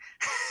done.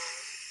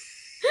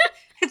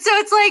 And so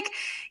it's like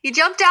you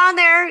jump down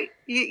there,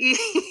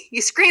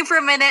 you scream for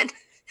a minute,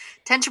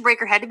 tension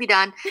breaker had to be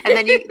done, and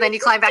then you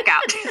climb back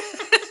out.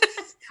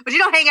 But you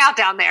don't hang out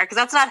down there because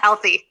that's not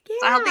healthy. Yeah.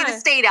 It's not healthy to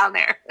stay down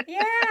there.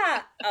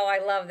 Yeah. Oh, I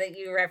love that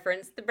you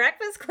referenced the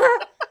Breakfast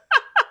Club.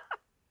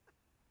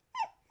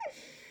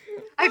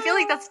 I feel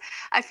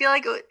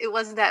like it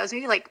wasn't that. It was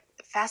maybe like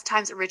Fast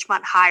Times at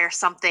Ridgemont High or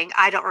something.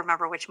 I don't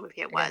remember which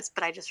movie it was,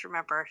 but I just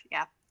remember,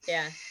 yeah.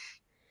 Yeah.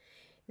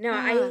 No,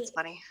 Oh, that's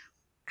funny.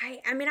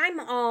 I mean, I'm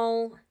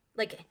all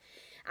like,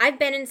 I've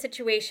been in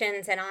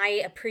situations and I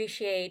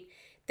appreciate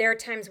there are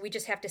times we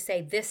just have to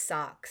say, this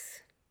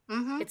sucks.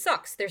 Mm-hmm. It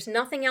sucks. There's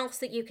nothing else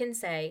that you can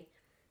say.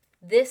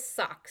 This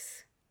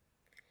sucks.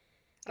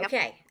 Yep.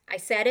 Okay, I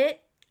said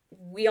it.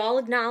 We all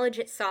acknowledge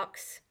it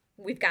sucks.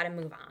 We've got to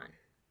move on.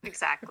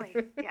 Exactly.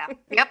 Yeah.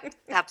 Yep.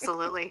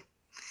 Absolutely.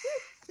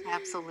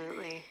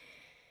 Absolutely.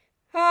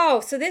 Oh,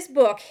 so this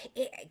book,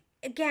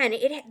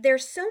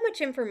 there's so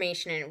much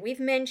information in it. We've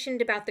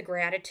mentioned about the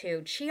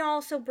gratitude. She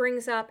also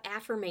brings up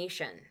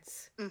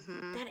affirmations.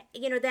 Mm-hmm.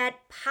 That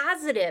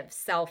positive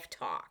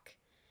self-talk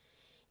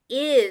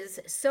is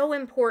so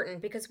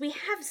important because we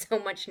have so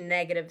much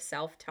negative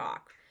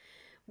self-talk.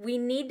 We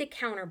need to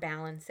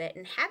counterbalance it,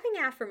 and having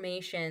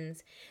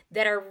affirmations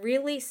that are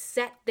really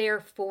set there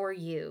for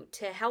you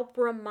to help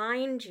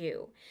remind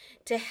you,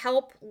 to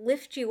help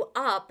lift you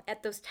up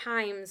at those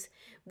times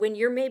when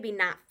you're maybe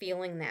not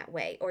feeling that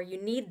way, or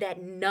you need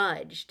that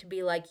nudge to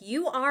be like,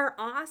 you are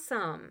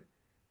awesome.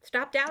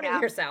 Stop doubting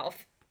Yeah.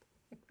 yourself.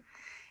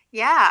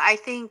 Yeah. I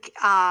think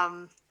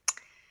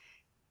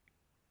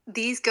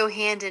these go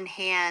hand in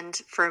hand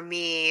for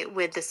me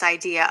with this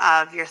idea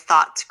of your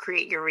thoughts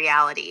create your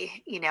reality,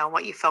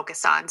 what you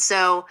focus on.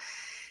 So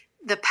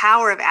the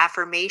power of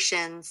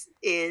affirmations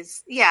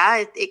is,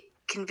 yeah, it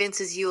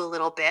convinces you a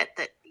little bit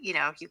that,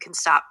 you can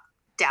stop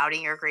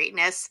doubting your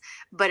greatness,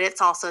 but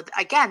it's also,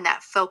 again,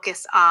 that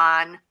focus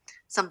on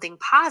something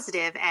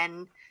positive.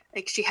 And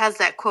like she has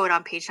that quote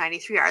on page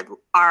 93,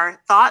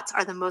 our thoughts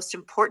are the most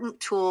important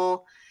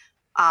tool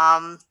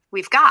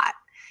we've got.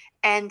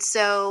 And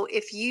so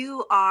if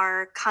you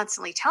are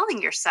constantly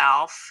telling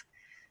yourself,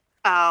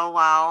 oh,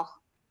 well,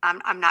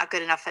 I'm not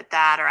good enough at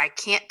that, or I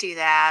can't do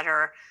that,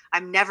 or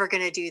I'm never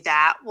going to do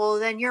that, well,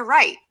 then you're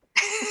right.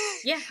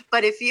 Yeah.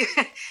 But if you,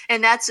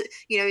 and that's,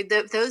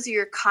 those are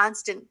your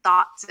constant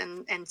thoughts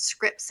and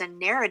scripts and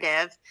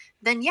narrative,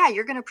 then yeah,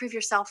 you're going to prove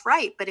yourself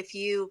right. But if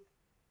you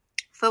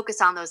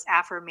focus on those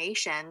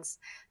affirmations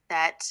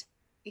that,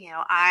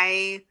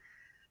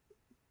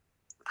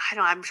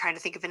 I'm trying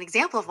to think of an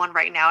example of one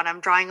right now and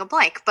I'm drawing a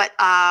blank, but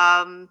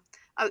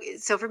okay,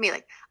 so for me,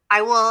 like,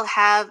 I will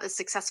have a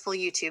successful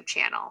YouTube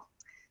channel.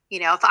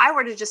 If I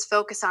were to just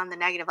focus on the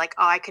negative, like,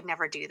 oh, I could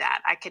never do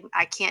that.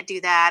 I can't do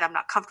that. I'm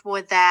not comfortable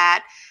with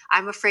that.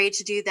 I'm afraid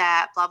to do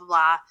that, blah, blah,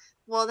 blah.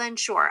 Well, then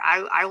sure,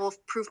 I will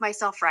prove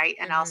myself right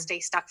and I'll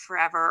stay stuck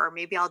forever. Or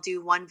maybe I'll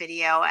do one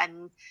video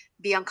and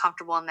be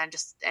uncomfortable and then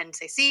and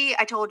say, see,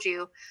 I told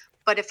you.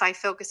 But if I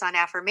focus on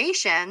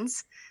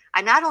affirmations,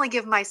 I not only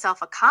give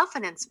myself a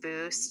confidence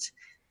boost,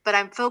 but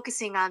I'm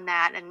focusing on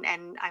that and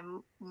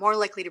I'm more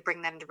likely to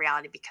bring that into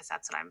reality because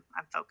that's what I'm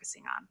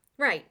focusing on.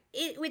 Right.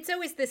 It's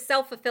always this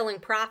self-fulfilling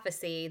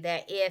prophecy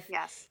that if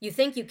Yes. you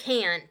think you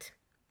can't,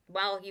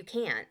 well, you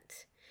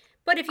can't.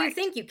 But if you Right.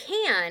 think you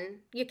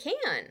can, you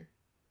can.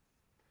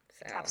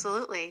 So.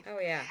 Absolutely. Oh,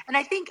 yeah. And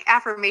I think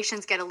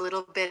affirmations get a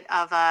little bit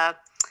of a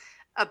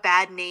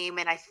bad name,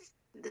 and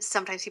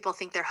sometimes people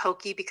think they're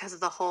hokey because of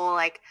the whole,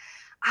 like,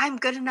 I'm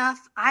good enough,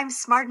 I'm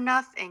smart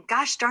enough, and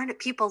gosh darn it,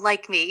 people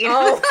like me.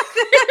 Oh.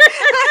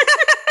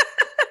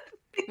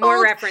 More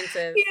Old,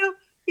 references.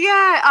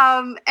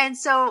 Yeah. And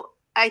so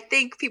I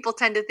think people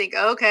tend to think,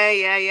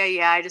 okay,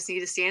 yeah. I just need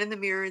to stand in the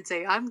mirror and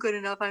say, I'm good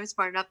enough, I'm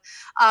smart enough.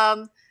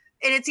 And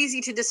it's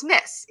easy to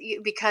dismiss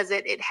because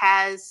it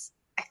has,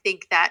 I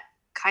think, that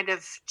kind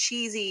of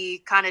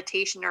cheesy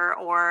connotation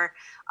or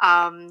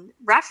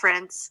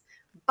reference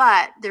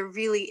but there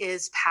really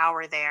is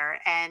power there.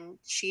 And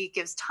she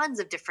gives tons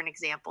of different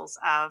examples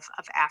of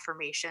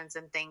affirmations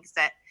and things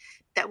that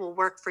will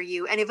work for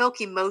you and evoke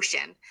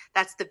emotion.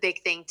 That's the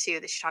big thing too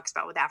that she talks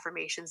about with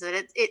affirmations,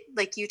 that it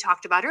like you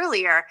talked about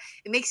earlier,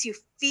 it makes you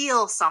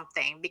feel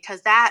something,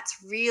 because that's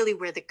really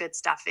where the good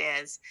stuff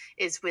is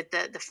with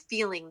the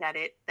feeling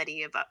it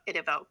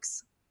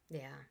evokes.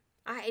 Yeah.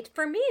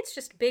 For me, it's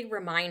just big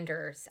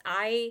reminders.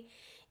 I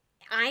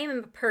am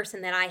a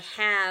person that I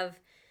have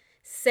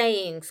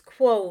sayings,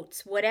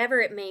 quotes, whatever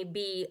it may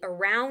be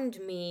around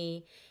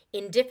me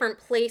in different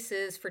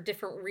places for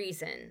different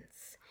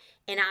reasons.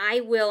 And I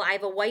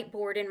have a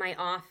whiteboard in my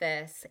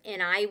office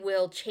and I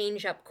will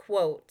change up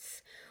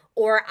quotes.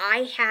 Or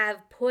I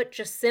have put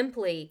just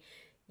simply,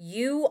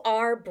 you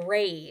are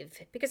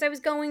brave, because I was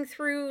going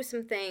through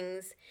some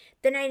things.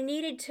 Then I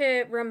needed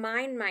to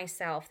remind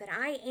myself that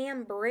I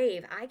am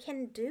brave. I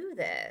can do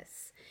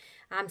this.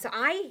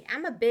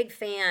 I'm a big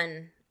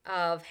fan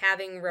of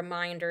having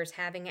reminders,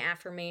 having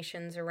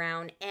affirmations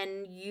around,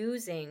 and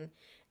using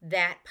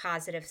that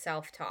positive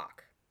self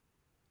talk.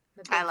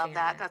 I'm a I big love fan of that.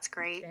 that. That's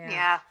great. Yeah.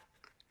 Yeah,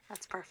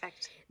 that's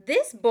perfect.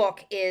 This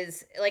book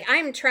is like,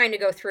 I'm trying to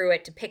go through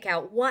it to pick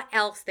out what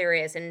else there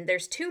is, and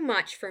there's too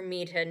much for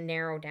me to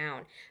narrow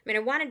down. I mean,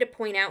 I wanted to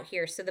point out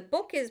here, so the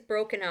book is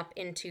broken up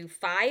into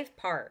 5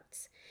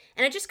 parts.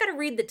 And I just got to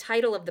read the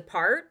title of the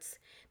parts,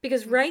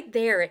 because Mhm. right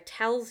there it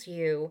tells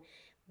you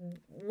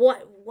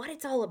what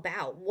it's all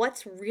about,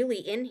 what's really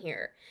in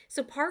here.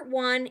 So part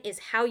 1 is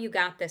how you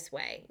got this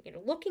way.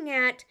 Looking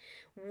at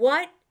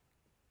what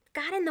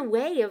got in the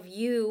way of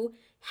you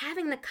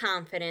having the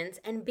confidence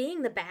and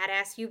being the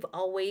badass you've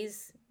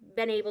always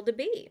been able to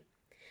be.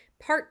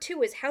 Part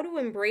 2 is how to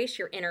embrace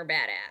your inner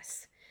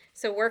badass.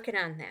 So working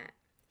on that.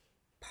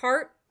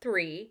 Part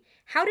 3,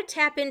 how to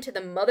tap into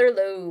the mother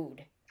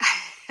lode.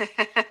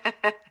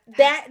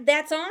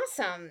 That's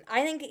awesome.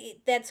 I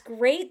think that's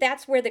great.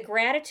 That's where the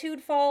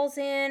gratitude falls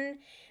in.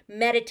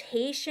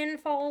 Meditation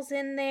falls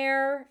in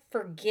there.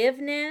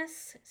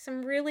 Forgiveness.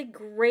 Some really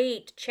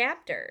great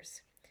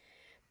chapters.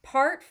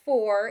 Part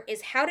 4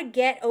 is how to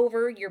get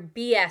over your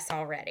BS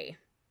already.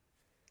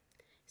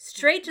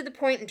 Straight to the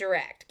point and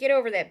direct. Get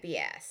over that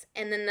BS.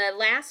 And then the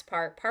last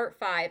part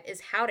 5,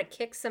 is how to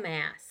kick some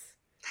ass.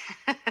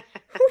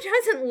 Who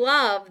doesn't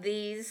love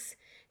these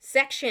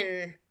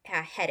section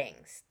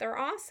headings? They're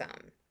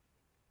awesome.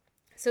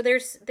 So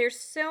there's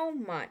so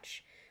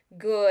much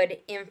good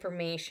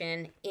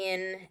information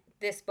in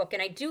this book,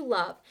 and I do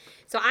love.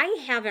 So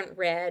I haven't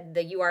read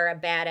the You Are a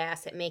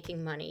Badass at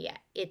Making Money yet.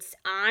 It's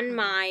on Mhm.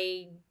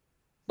 my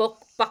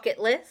book bucket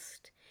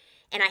list,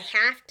 and I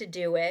have to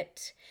do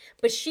it.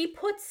 But she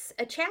puts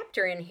a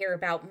chapter in here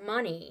about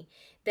money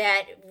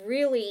that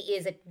really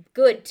is a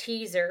good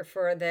teaser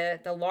for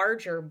the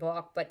larger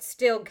book, but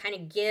still kind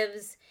of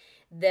gives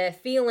the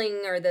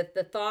feeling or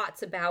the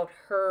thoughts about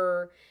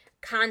her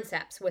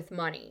concepts with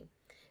money.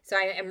 So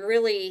I am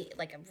really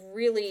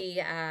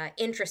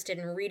interested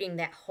in reading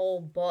that whole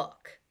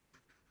book.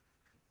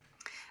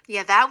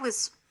 Yeah, that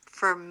was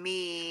for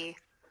me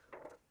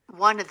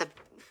one of the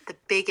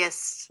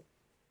biggest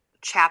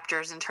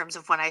chapters in terms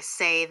of when I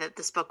say that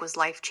this book was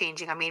life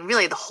changing. I mean,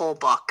 really the whole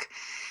book,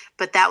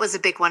 but that was a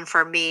big one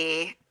for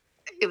me.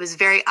 It was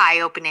very eye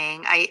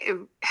opening.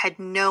 I had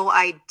no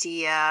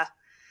idea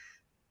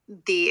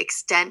the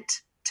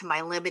extent to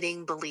my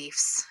limiting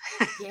beliefs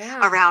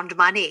Yeah. around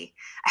money.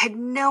 I had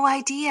no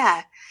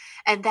idea.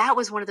 And that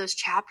was one of those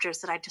chapters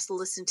that I just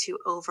listened to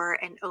over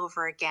and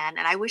over again.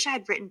 And I wish I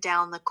had written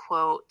down the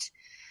quote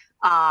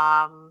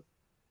um,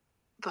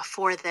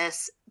 before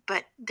this,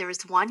 but there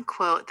was one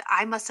quote that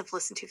I must have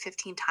listened to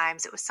 15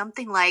 times. It was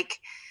something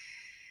like,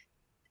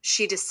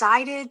 she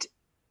decided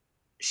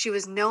she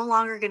was no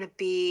longer going to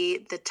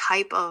be the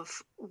type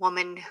of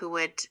woman who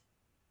would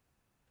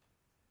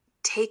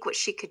take what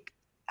she could.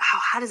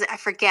 How does it? I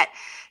forget.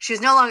 She was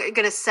no longer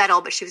going to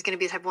settle, but she was going to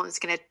be the type of woman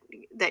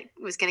that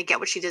was going to get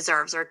what she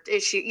deserves, or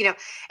is she, And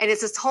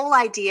it's this whole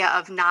idea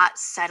of not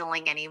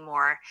settling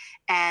anymore.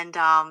 And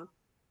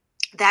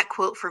that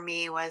quote for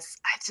me was,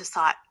 I just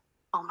thought,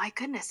 oh my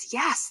goodness,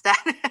 yes,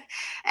 that,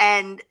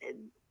 and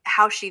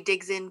how she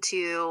digs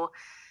into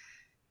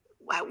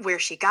where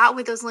she got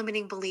with those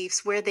limiting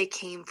beliefs, where they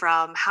came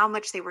from, how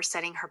much they were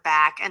setting her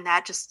back. And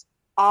that just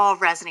all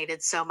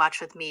resonated so much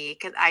with me,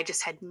 because I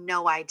just had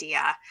no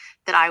idea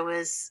that I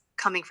was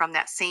coming from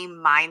that same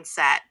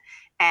mindset.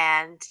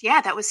 And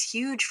yeah, that was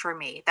huge for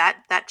me.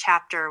 That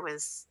chapter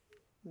was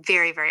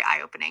very, very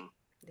eye opening.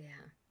 Yeah.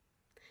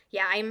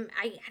 Yeah, I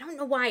don't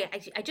know why.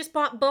 I just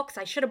bought books.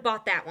 I should have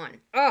bought that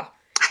one. Oh,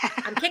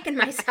 I'm kicking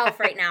myself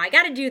right now. I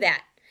got to do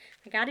that.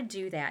 I got to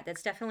do that.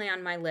 That's definitely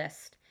on my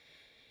list.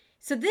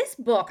 So this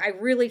book, I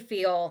really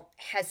feel,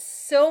 has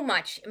so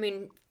much, I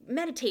mean,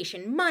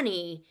 meditation,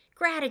 money,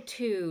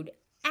 gratitude,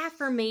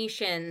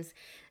 affirmations,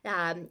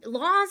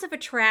 laws of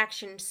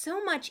attraction,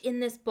 so much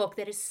in this book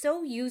that is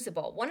so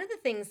usable. One of the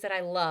things that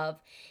I love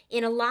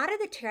in a lot of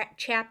the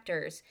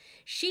chapters,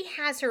 she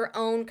has her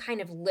own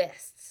kind of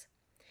lists.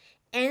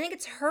 And I think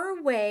it's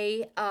her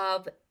way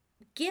of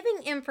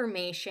giving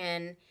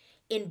information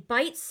in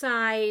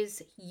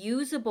bite-sized,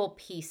 usable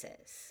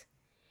pieces.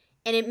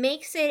 And it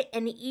makes it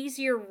an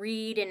easier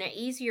read and an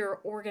easier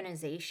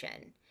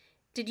organization.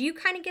 Did you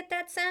kind of get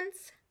that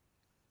sense?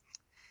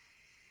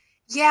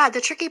 Yeah,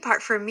 the tricky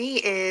part for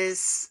me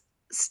is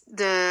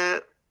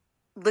the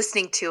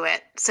listening to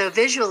it. So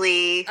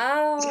visually,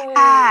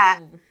 yeah,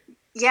 Oh,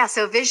 yeah.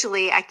 So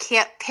visually, I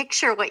can't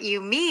picture what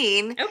you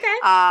mean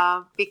okay.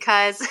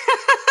 because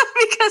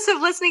because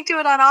of listening to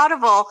it on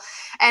Audible.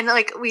 And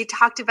like we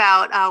talked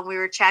about, we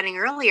were chatting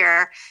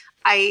earlier.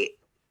 I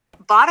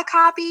bought a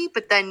copy,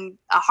 but then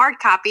a hard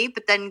copy,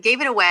 but then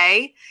gave it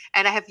away.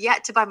 And I have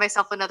yet to buy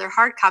myself another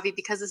hard copy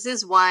because this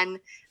is one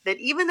that,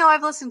 even though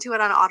I've listened to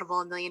it on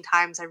Audible a million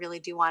times, I really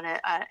do want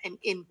an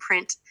in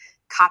print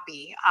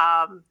copy.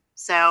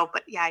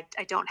 But yeah,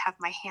 I don't have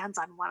my hands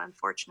on one,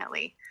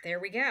 unfortunately. There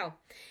we go.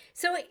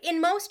 So in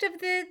most of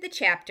the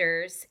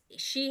chapters,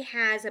 she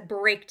has a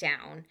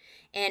breakdown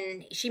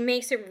and she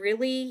makes it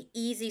really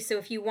easy. So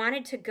if you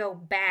wanted to go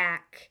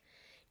back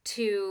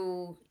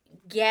to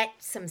get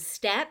some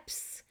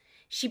steps,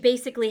 she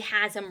basically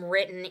has them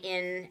written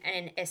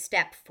in a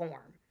step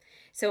form.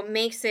 So it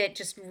makes it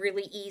just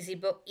really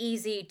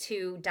easy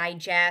to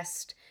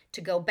digest,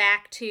 to go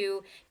back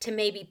to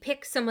maybe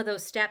pick some of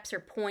those steps or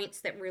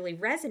points that really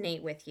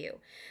resonate with you.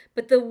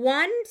 But the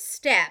one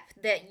step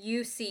that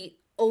you see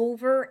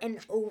over and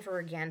over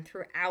again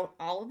throughout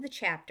all of the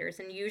chapters,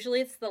 and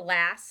usually it's the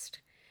last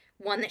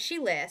one that she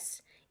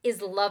lists,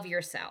 is love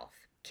yourself.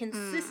 Mm-hmm.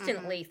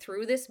 Consistently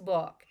through this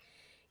book,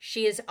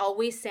 she is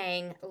always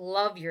saying,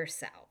 love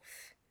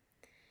yourself.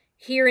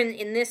 Here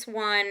in this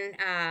one,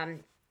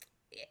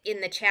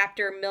 in the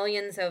chapter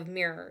Millions of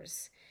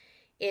Mirrors,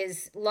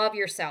 is love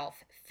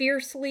yourself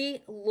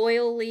fiercely,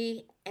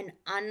 loyally, and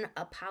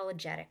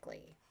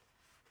unapologetically.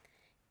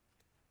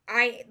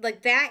 I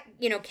like that,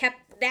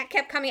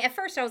 kept coming. At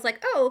first I was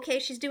like, "Oh, okay,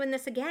 she's doing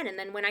this again." And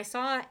then when I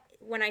saw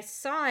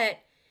it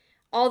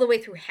all the way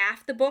through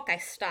half the book, I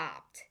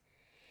stopped.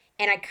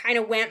 And I kind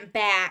of went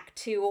back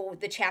to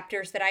the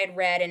chapters that I had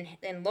read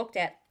and looked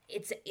at.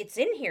 It's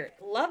in here.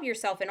 Love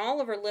yourself, and all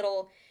of her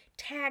little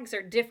tags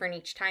are different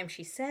each time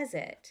she says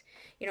it.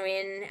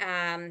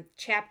 In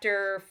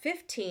chapter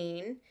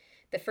 15,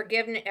 the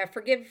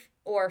forgive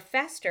or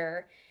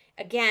fester,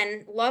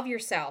 again, love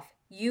yourself.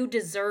 You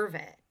deserve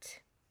it.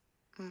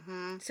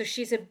 Mm-hmm. So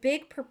she's a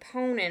big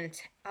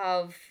proponent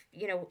of,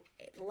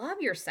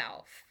 love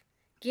yourself.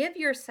 Give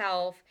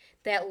yourself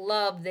that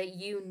love that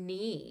you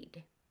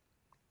need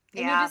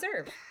and you Yeah.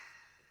 deserve.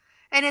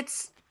 And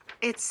it's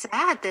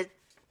sad that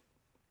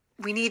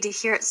we need to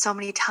hear it so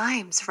many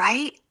times,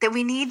 right? That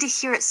we need to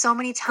hear it so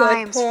many Good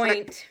times for,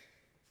 point.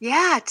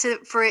 yeah,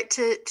 for it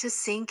to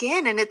sink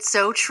in. And it's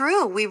so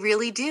true. We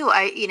really do.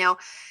 And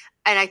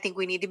I think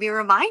we need to be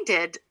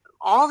reminded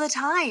all the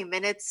time.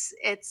 And it's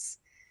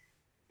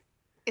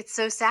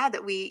so sad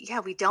that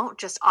we don't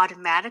just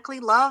automatically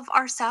love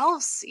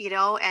ourselves,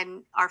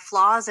 and our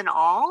flaws and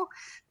all,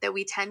 that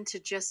we tend to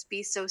just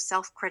be so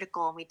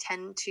self-critical, and we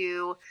tend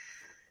to,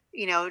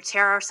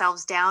 tear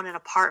ourselves down and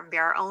apart and be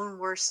our own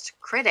worst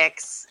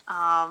critics.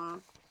 Yeah,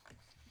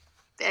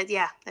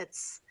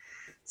 it's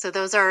so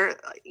those are,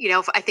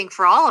 I think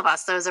for all of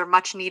us, those are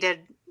much needed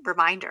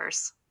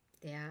reminders.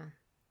 Yeah.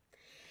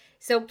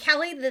 So,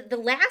 Kelly, the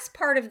last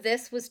part of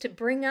this was to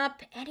bring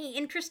up any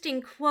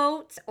interesting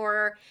quotes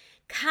or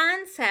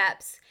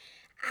concepts.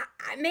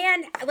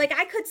 Man, like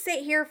I could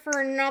sit here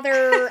for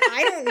another,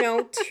 I don't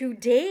know, 2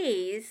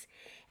 days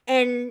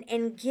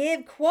and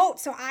give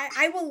quotes. So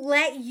I will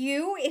let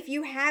you, if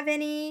you have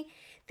any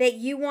that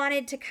you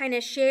wanted to kind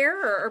of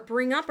share or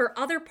bring up, or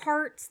other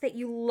parts that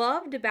you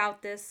loved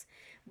about this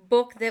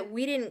book that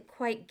we didn't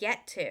quite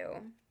get to.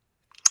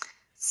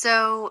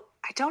 So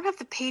I don't have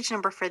the page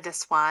number for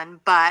this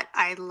one, but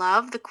I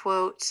love the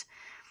quote.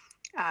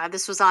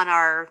 This was on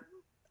our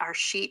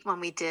sheet when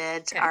we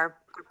did Okay. our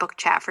book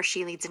chat for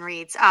She Leads and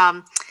Reads.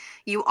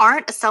 You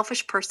aren't a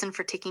selfish person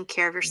for taking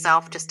care of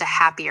yourself, just a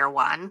happier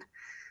one.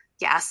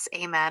 Yes,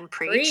 amen,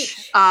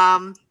 preach.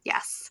 Preach.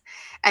 Yes.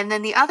 And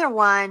then the other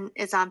one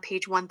is on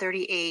page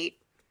 138.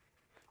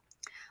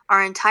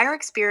 Our entire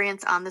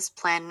experience on this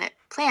planet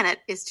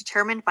is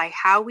determined by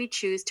how we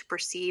choose to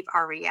perceive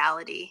our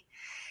reality.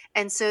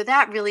 And so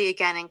that really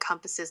again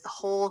encompasses the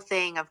whole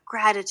thing of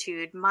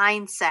gratitude,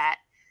 mindset,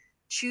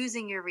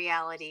 choosing your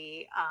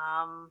reality,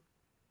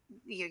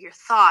 your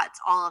thoughts,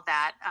 all of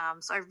that.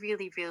 So I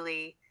really,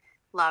 really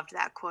loved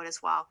that quote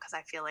as well, because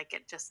I feel like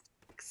it just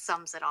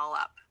sums it all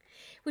up.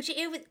 Which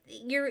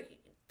you're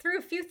through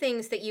a few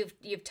things that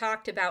you've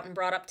talked about and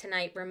brought up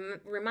tonight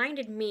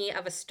reminded me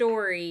of a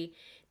story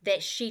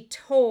that she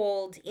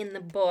told in the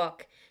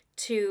book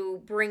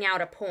to bring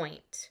out a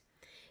point.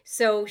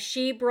 So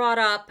she brought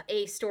up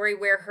a story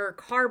where her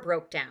car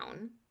broke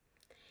down,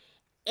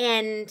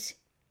 and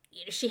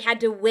she had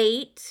to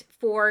wait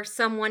for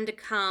someone to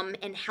come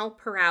and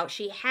help her out.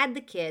 She had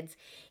the kids.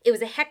 It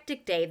was a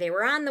hectic day. They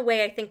were on the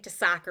way, I think, to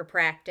soccer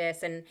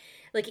practice. And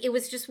like, it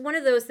was just one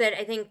of those that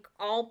I think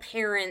all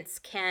parents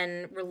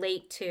can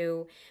relate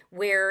to,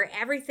 where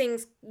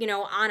everything's,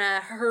 on a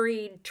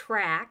hurried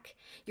track.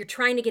 You're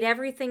trying to get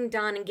everything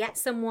done and get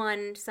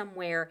someone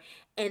somewhere.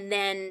 And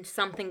then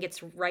something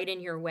gets right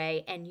in your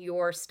way and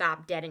you're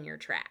stopped dead in your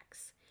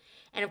tracks.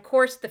 And of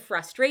course, the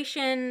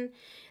frustration,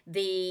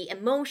 the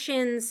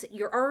emotions,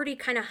 you're already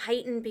kind of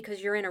heightened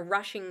because you're in a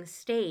rushing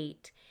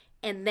state.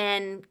 And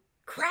then,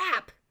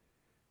 crap,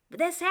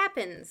 this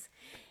happens.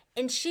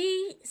 And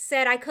she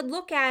said, I could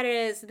look at it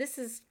as, this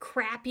is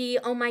crappy.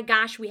 Oh my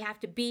gosh, we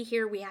have to be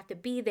here. We have to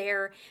be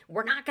there.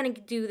 We're not going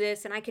to do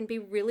this. And I can be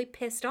really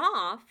pissed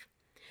off.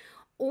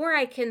 Or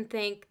I can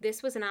think,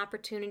 this was an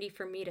opportunity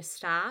for me to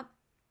stop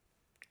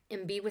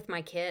and be with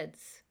my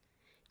kids,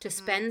 to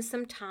spend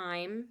some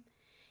time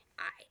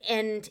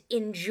and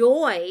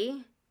enjoy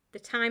the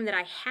time that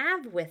I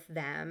have with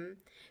them,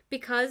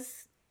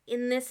 because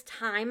in this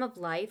time of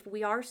life,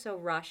 we are so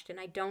rushed, and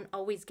I don't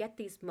always get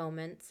these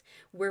moments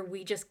where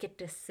we just get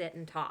to sit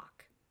and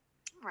talk.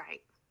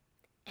 Right.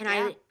 And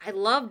yeah. I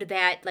loved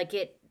that, like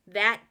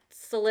that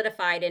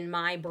solidified in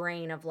my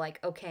brain of like,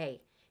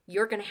 okay,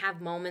 you're going to have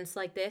moments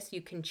like this.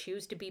 You can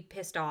choose to be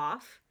pissed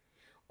off,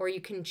 or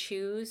you can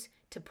choose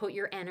to put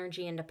your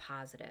energy into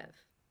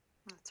positive.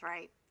 That's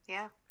right.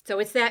 Yeah. So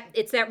it's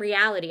that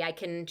reality. I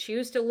can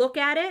choose to look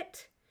at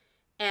it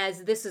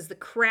as this is the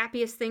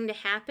crappiest thing to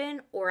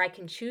happen, or I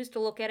can choose to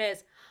look at it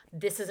as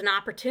this is an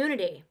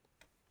opportunity.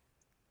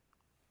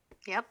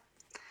 Yep.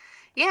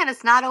 Yeah, and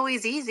it's not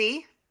always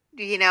easy,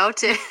 to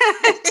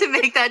to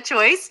make that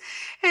choice.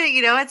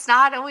 It's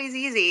not always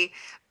easy,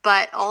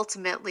 but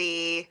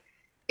ultimately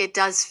it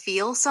does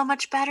feel so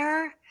much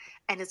better,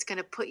 and it's going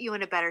to put you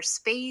in a better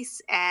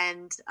space.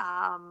 And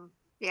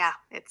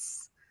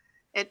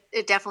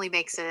it definitely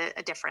makes a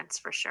difference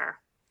for sure.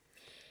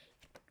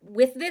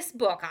 With this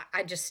book,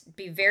 I just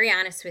be very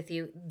honest with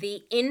you,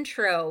 the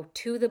intro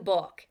to the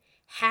book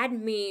had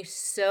me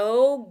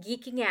so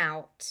geeking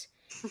out.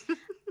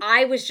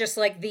 I was just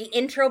like, the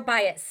intro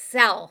by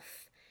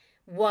itself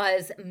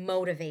was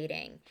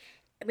motivating.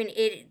 I mean,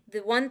 the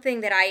one thing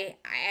that I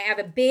have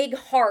a big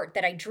heart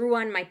that I drew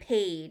on my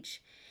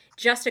page,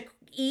 just an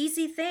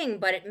easy thing,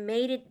 but it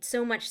made it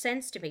so much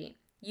sense to me.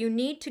 You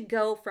need to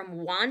go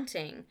from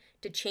wanting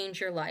to change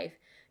your life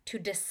to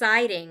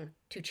deciding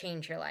to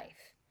change your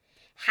life.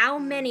 How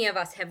many of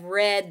us have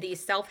read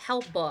these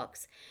self-help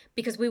books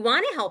because we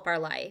want to help our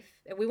life,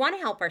 we want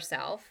to help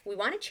ourselves, we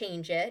want to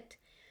change it,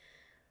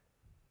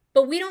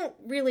 but we don't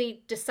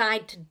really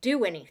decide to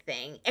do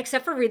anything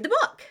except for read the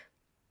book.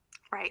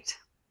 Right.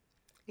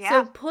 Yeah.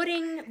 So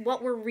putting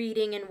what we're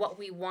reading and what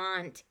we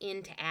want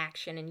into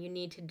action, and you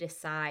need to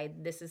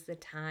decide, this is the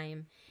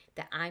time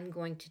that I'm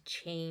going to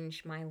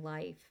change my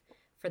life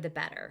for the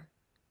better.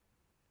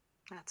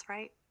 That's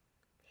right.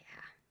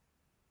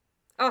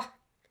 Yeah.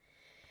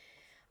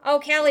 Oh,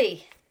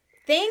 Kelly,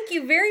 thank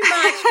you very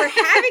much for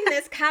having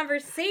this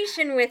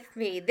conversation with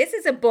me. This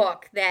is a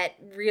book that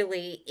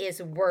really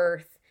is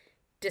worth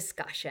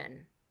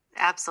discussion.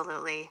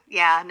 Absolutely.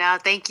 Yeah. No,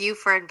 thank you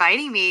for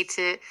inviting me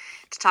to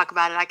talk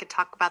about it. I could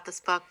talk about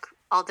this book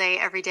all day,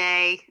 every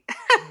day.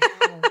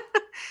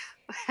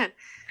 I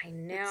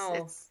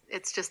know.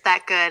 It's just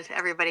that good.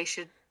 Everybody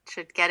should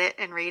get it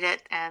and read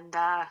it. And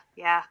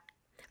yeah.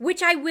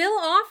 Which I will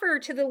offer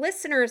to the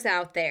listeners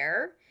out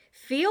there.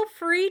 Feel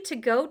free to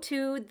go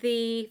to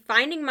the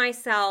Finding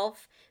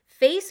Myself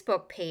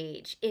Facebook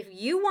page. If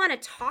you want to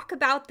talk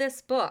about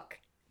this book,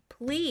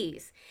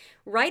 please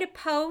write a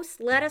post,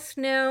 let us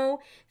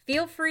know.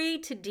 Feel free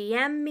to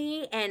DM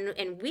me,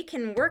 and we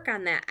can work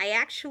on that. I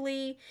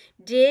actually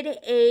did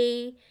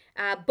a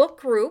book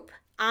group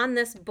on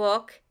this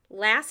book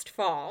last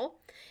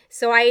fall.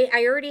 So I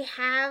already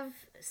have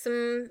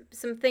some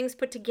things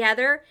put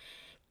together.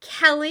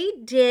 Kelly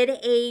did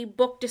a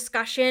book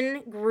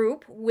discussion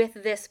group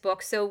with this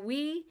book, so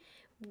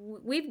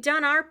we've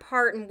done our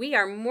part, and we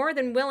are more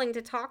than willing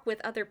to talk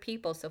with other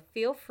people. So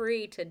feel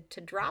free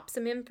to drop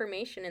some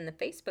information in the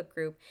Facebook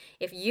group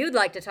if you'd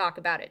like to talk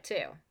about it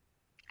too.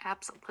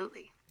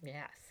 Absolutely.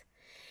 Yes.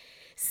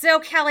 So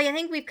Kelly, I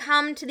think we've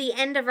come to the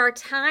end of our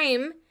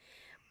time,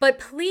 but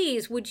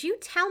please, would you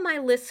tell my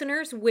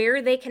listeners where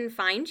they can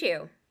find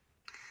you?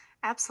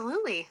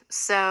 Absolutely.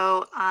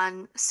 So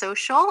on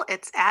social,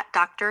 it's at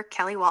Dr.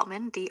 Kelly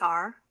Waltman,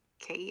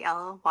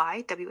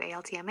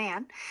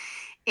 DrKelywaltman.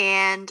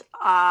 And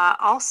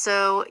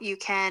also, you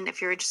can,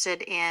 if you're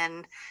interested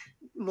in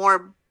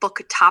more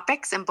book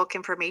topics and book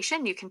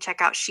information, you can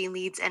check out She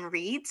Leads and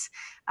Reads.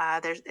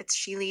 It's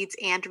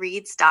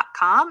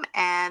sheleadsandreads.com,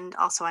 and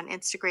also on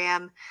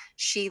Instagram,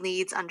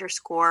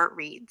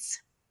 sheleads_reads.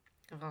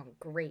 Oh,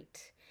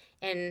 great.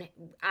 And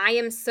I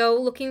am so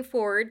looking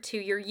forward to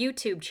your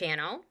YouTube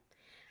channel.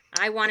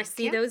 I want to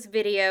see those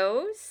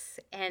videos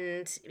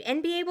and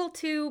be able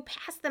to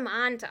pass them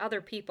on to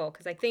other people,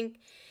 because I think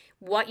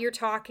what you're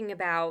talking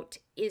about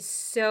is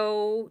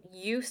so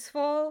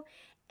useful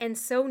and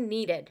so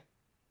needed.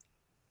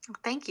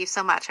 Thank you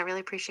so much. I really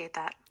appreciate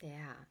that.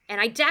 Yeah.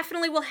 And I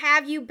definitely will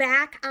have you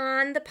back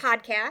on the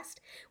podcast.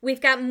 We've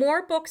got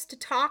more books to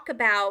talk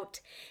about,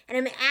 and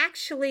I'm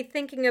actually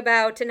thinking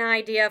about an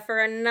idea for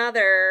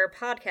another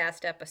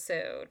podcast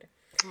episode.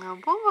 Oh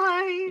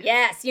boy.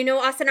 Yes, you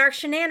know us and our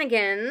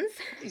shenanigans.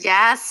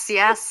 Yes,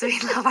 yes,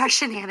 we love our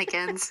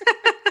shenanigans.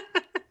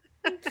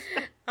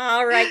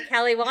 All right,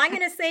 Kelly. Well, I'm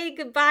going to say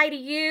goodbye to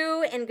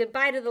you and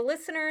goodbye to the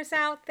listeners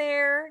out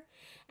there,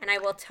 and I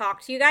will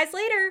talk to you guys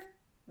later.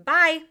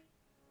 Bye.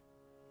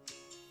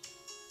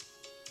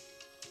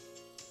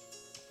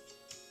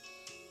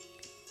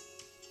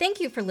 Thank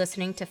you for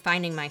listening to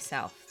Finding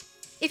Myself.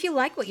 If you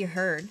like what you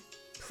heard,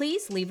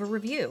 please leave a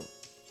review.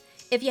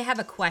 If you have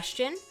a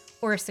question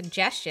or a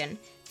suggestion,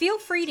 feel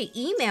free to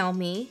email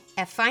me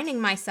at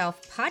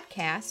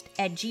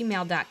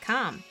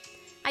findingmyselfpodcast@gmail.com.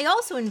 I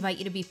also invite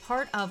you to be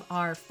part of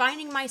our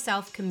Finding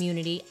Myself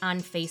community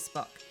on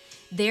Facebook.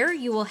 There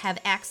you will have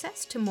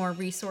access to more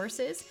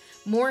resources,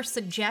 more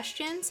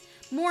suggestions,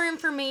 more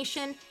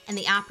information, and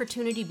the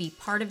opportunity to be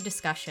part of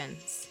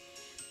discussions.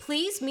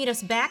 Please meet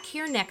us back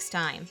here next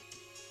time.